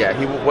 Yeah,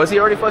 was he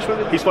already flesh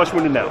wounded? He's flesh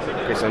wounded now.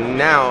 Okay, so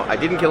now I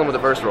didn't kill him with the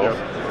first roll, Yeah.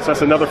 So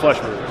that's another flesh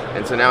wound.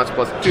 and so now it's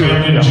 +2.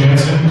 Camden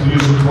Jansen,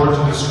 please report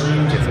to the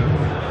stream table.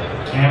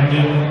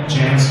 Camden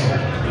Jansen,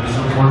 please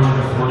report to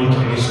the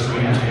 40K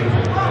stream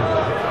table.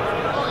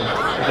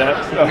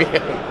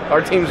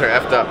 Our teams are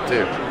effed up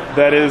too.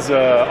 That is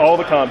all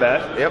the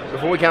combat. Yep.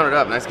 Before we count it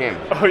up, nice game.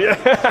 Oh yeah.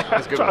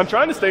 good I'm one.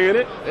 trying to stay in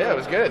it. Yeah, it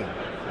was good.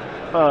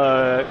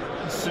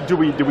 So do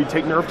we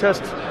take nerve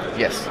tests?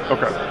 Yes.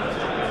 Okay.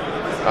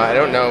 I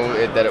don't know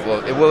that it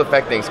will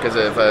affect things because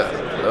if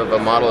a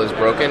model is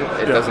broken,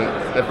 it doesn't.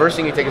 The first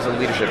thing you take is a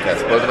leadership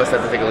test. Both of us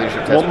have to take a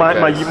leadership test. Well, my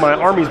because-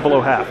 army's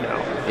below half now.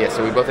 Yeah,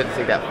 so we both had to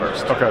take that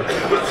first. Okay.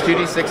 It's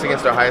 2d6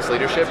 against our highest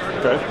leadership.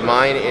 Okay.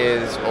 Mine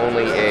is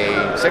only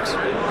a 6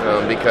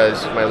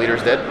 because my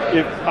leader's dead.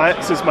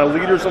 Since my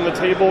leader's on the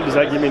table, does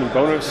that give me any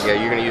bonus? Yeah,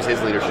 you're going to use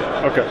his leadership.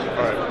 Okay.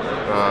 All right.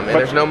 And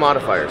there's no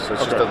modifiers, so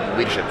it's just Okay. a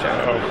leadership check.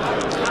 Oh.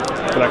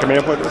 Can I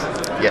command point this?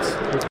 Yes.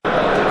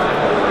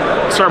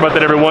 Sorry about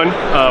that, everyone.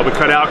 We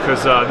cut out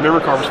because the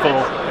memory card was full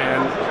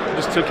and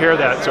just took care of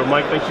that. So,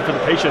 Mike, thank you for the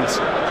patience.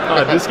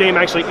 This game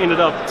actually ended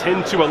up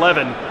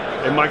 10-11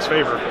 in Mike's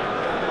favor.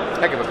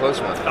 Heck of a close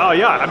one. Oh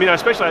yeah, I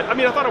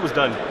thought I was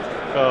done.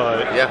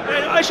 Yeah.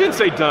 I shouldn't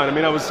say done. I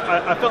mean,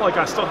 I felt like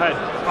I still had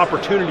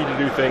opportunity to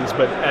do things,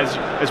 but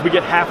as we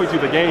get halfway through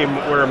the game,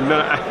 where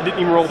I didn't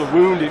even roll the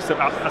wound except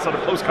outside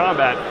of close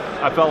combat,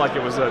 I felt like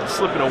it was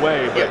slipping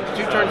away. But, Yeah,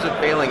 2 turns of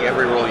failing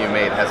every roll you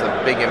made has a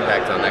big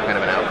impact on that kind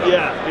of an outcome.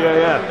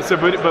 Yeah. So,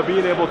 but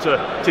being able to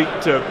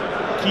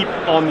keep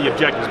on the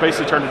objectives,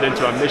 basically turned it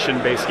into a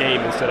mission-based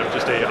game instead of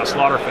just a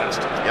slaughter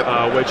fest. Yep.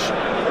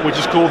 Which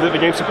is cool that the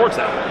game supports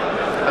that.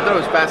 I thought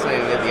it was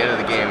fascinating at the end of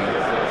the game.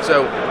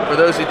 So, for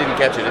those who didn't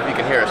catch it, if you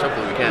can hear us,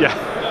 hopefully we can. Yeah.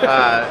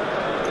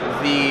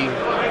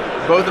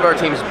 Both of our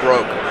teams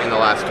broke in the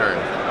last turn,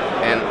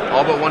 and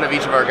all but one of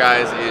each of our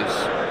guys is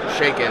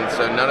shaken,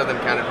 so none of them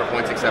counted for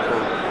points except for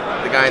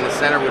the guy in the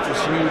center, which was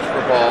huge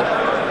for Paul,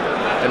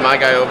 and my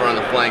guy over on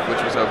the flank,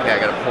 which was okay, I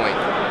got a point.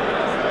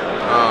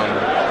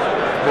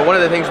 But one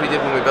of the things we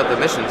did when we built the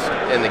missions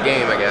in the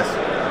game, I guess,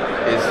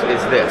 is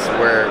this,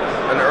 where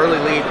an early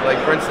lead, like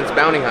for instance,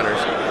 bounty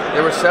hunters,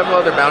 there were several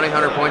other bounty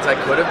hunter points I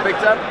could have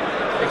picked up,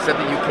 except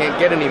that you can't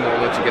get any more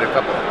once you get a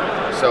couple.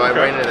 So I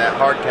ran into that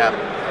hard cap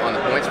on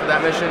the points for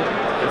that mission,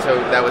 and so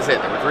that was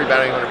it. There were 3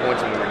 bounty hunter points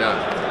and we were done.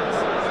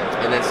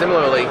 And then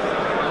similarly,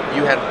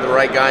 you had the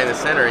right guy in the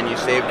center and you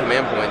saved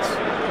command points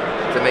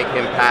to make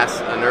him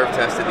pass a nerve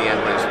test at the end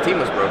when his team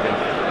was broken,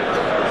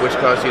 which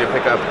caused you to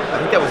pick up,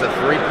 I think that was a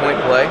 3-point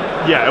play.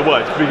 Yeah, it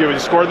was. Because it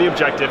was scoring the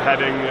objective,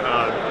 having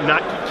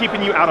not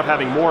keeping you out of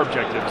having more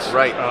objectives.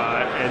 Right.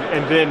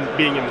 And then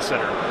being in the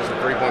center. It was a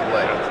 3-point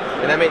play.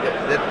 And that made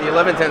the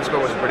 11-10 score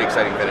was a pretty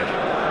exciting finish.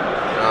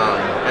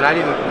 And I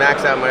didn't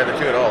max out my other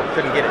 2 at all.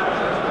 Couldn't get it.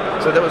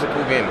 So that was a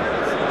cool game.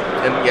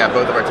 And yeah,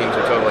 both of our teams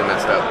are totally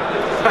messed up.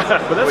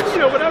 But that's,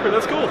 whatever.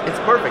 That's cool. It's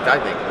perfect, I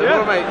think.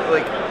 Yeah. One of my,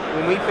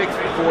 when we picked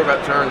 4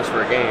 about turns for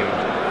a game,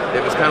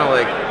 it was kind of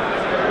like,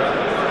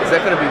 is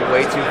that going to be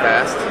way too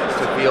fast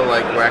to feel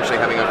like we're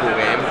actually having a cool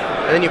game?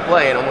 And then you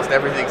play and almost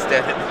everything's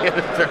dead at the end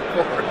of turn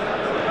 4.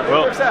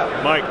 Well, It works out.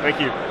 Mike,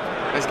 thank you.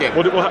 Nice game.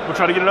 We'll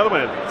try to get another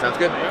one in. Sounds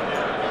good.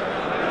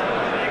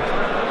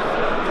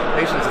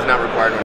 Patience is not required.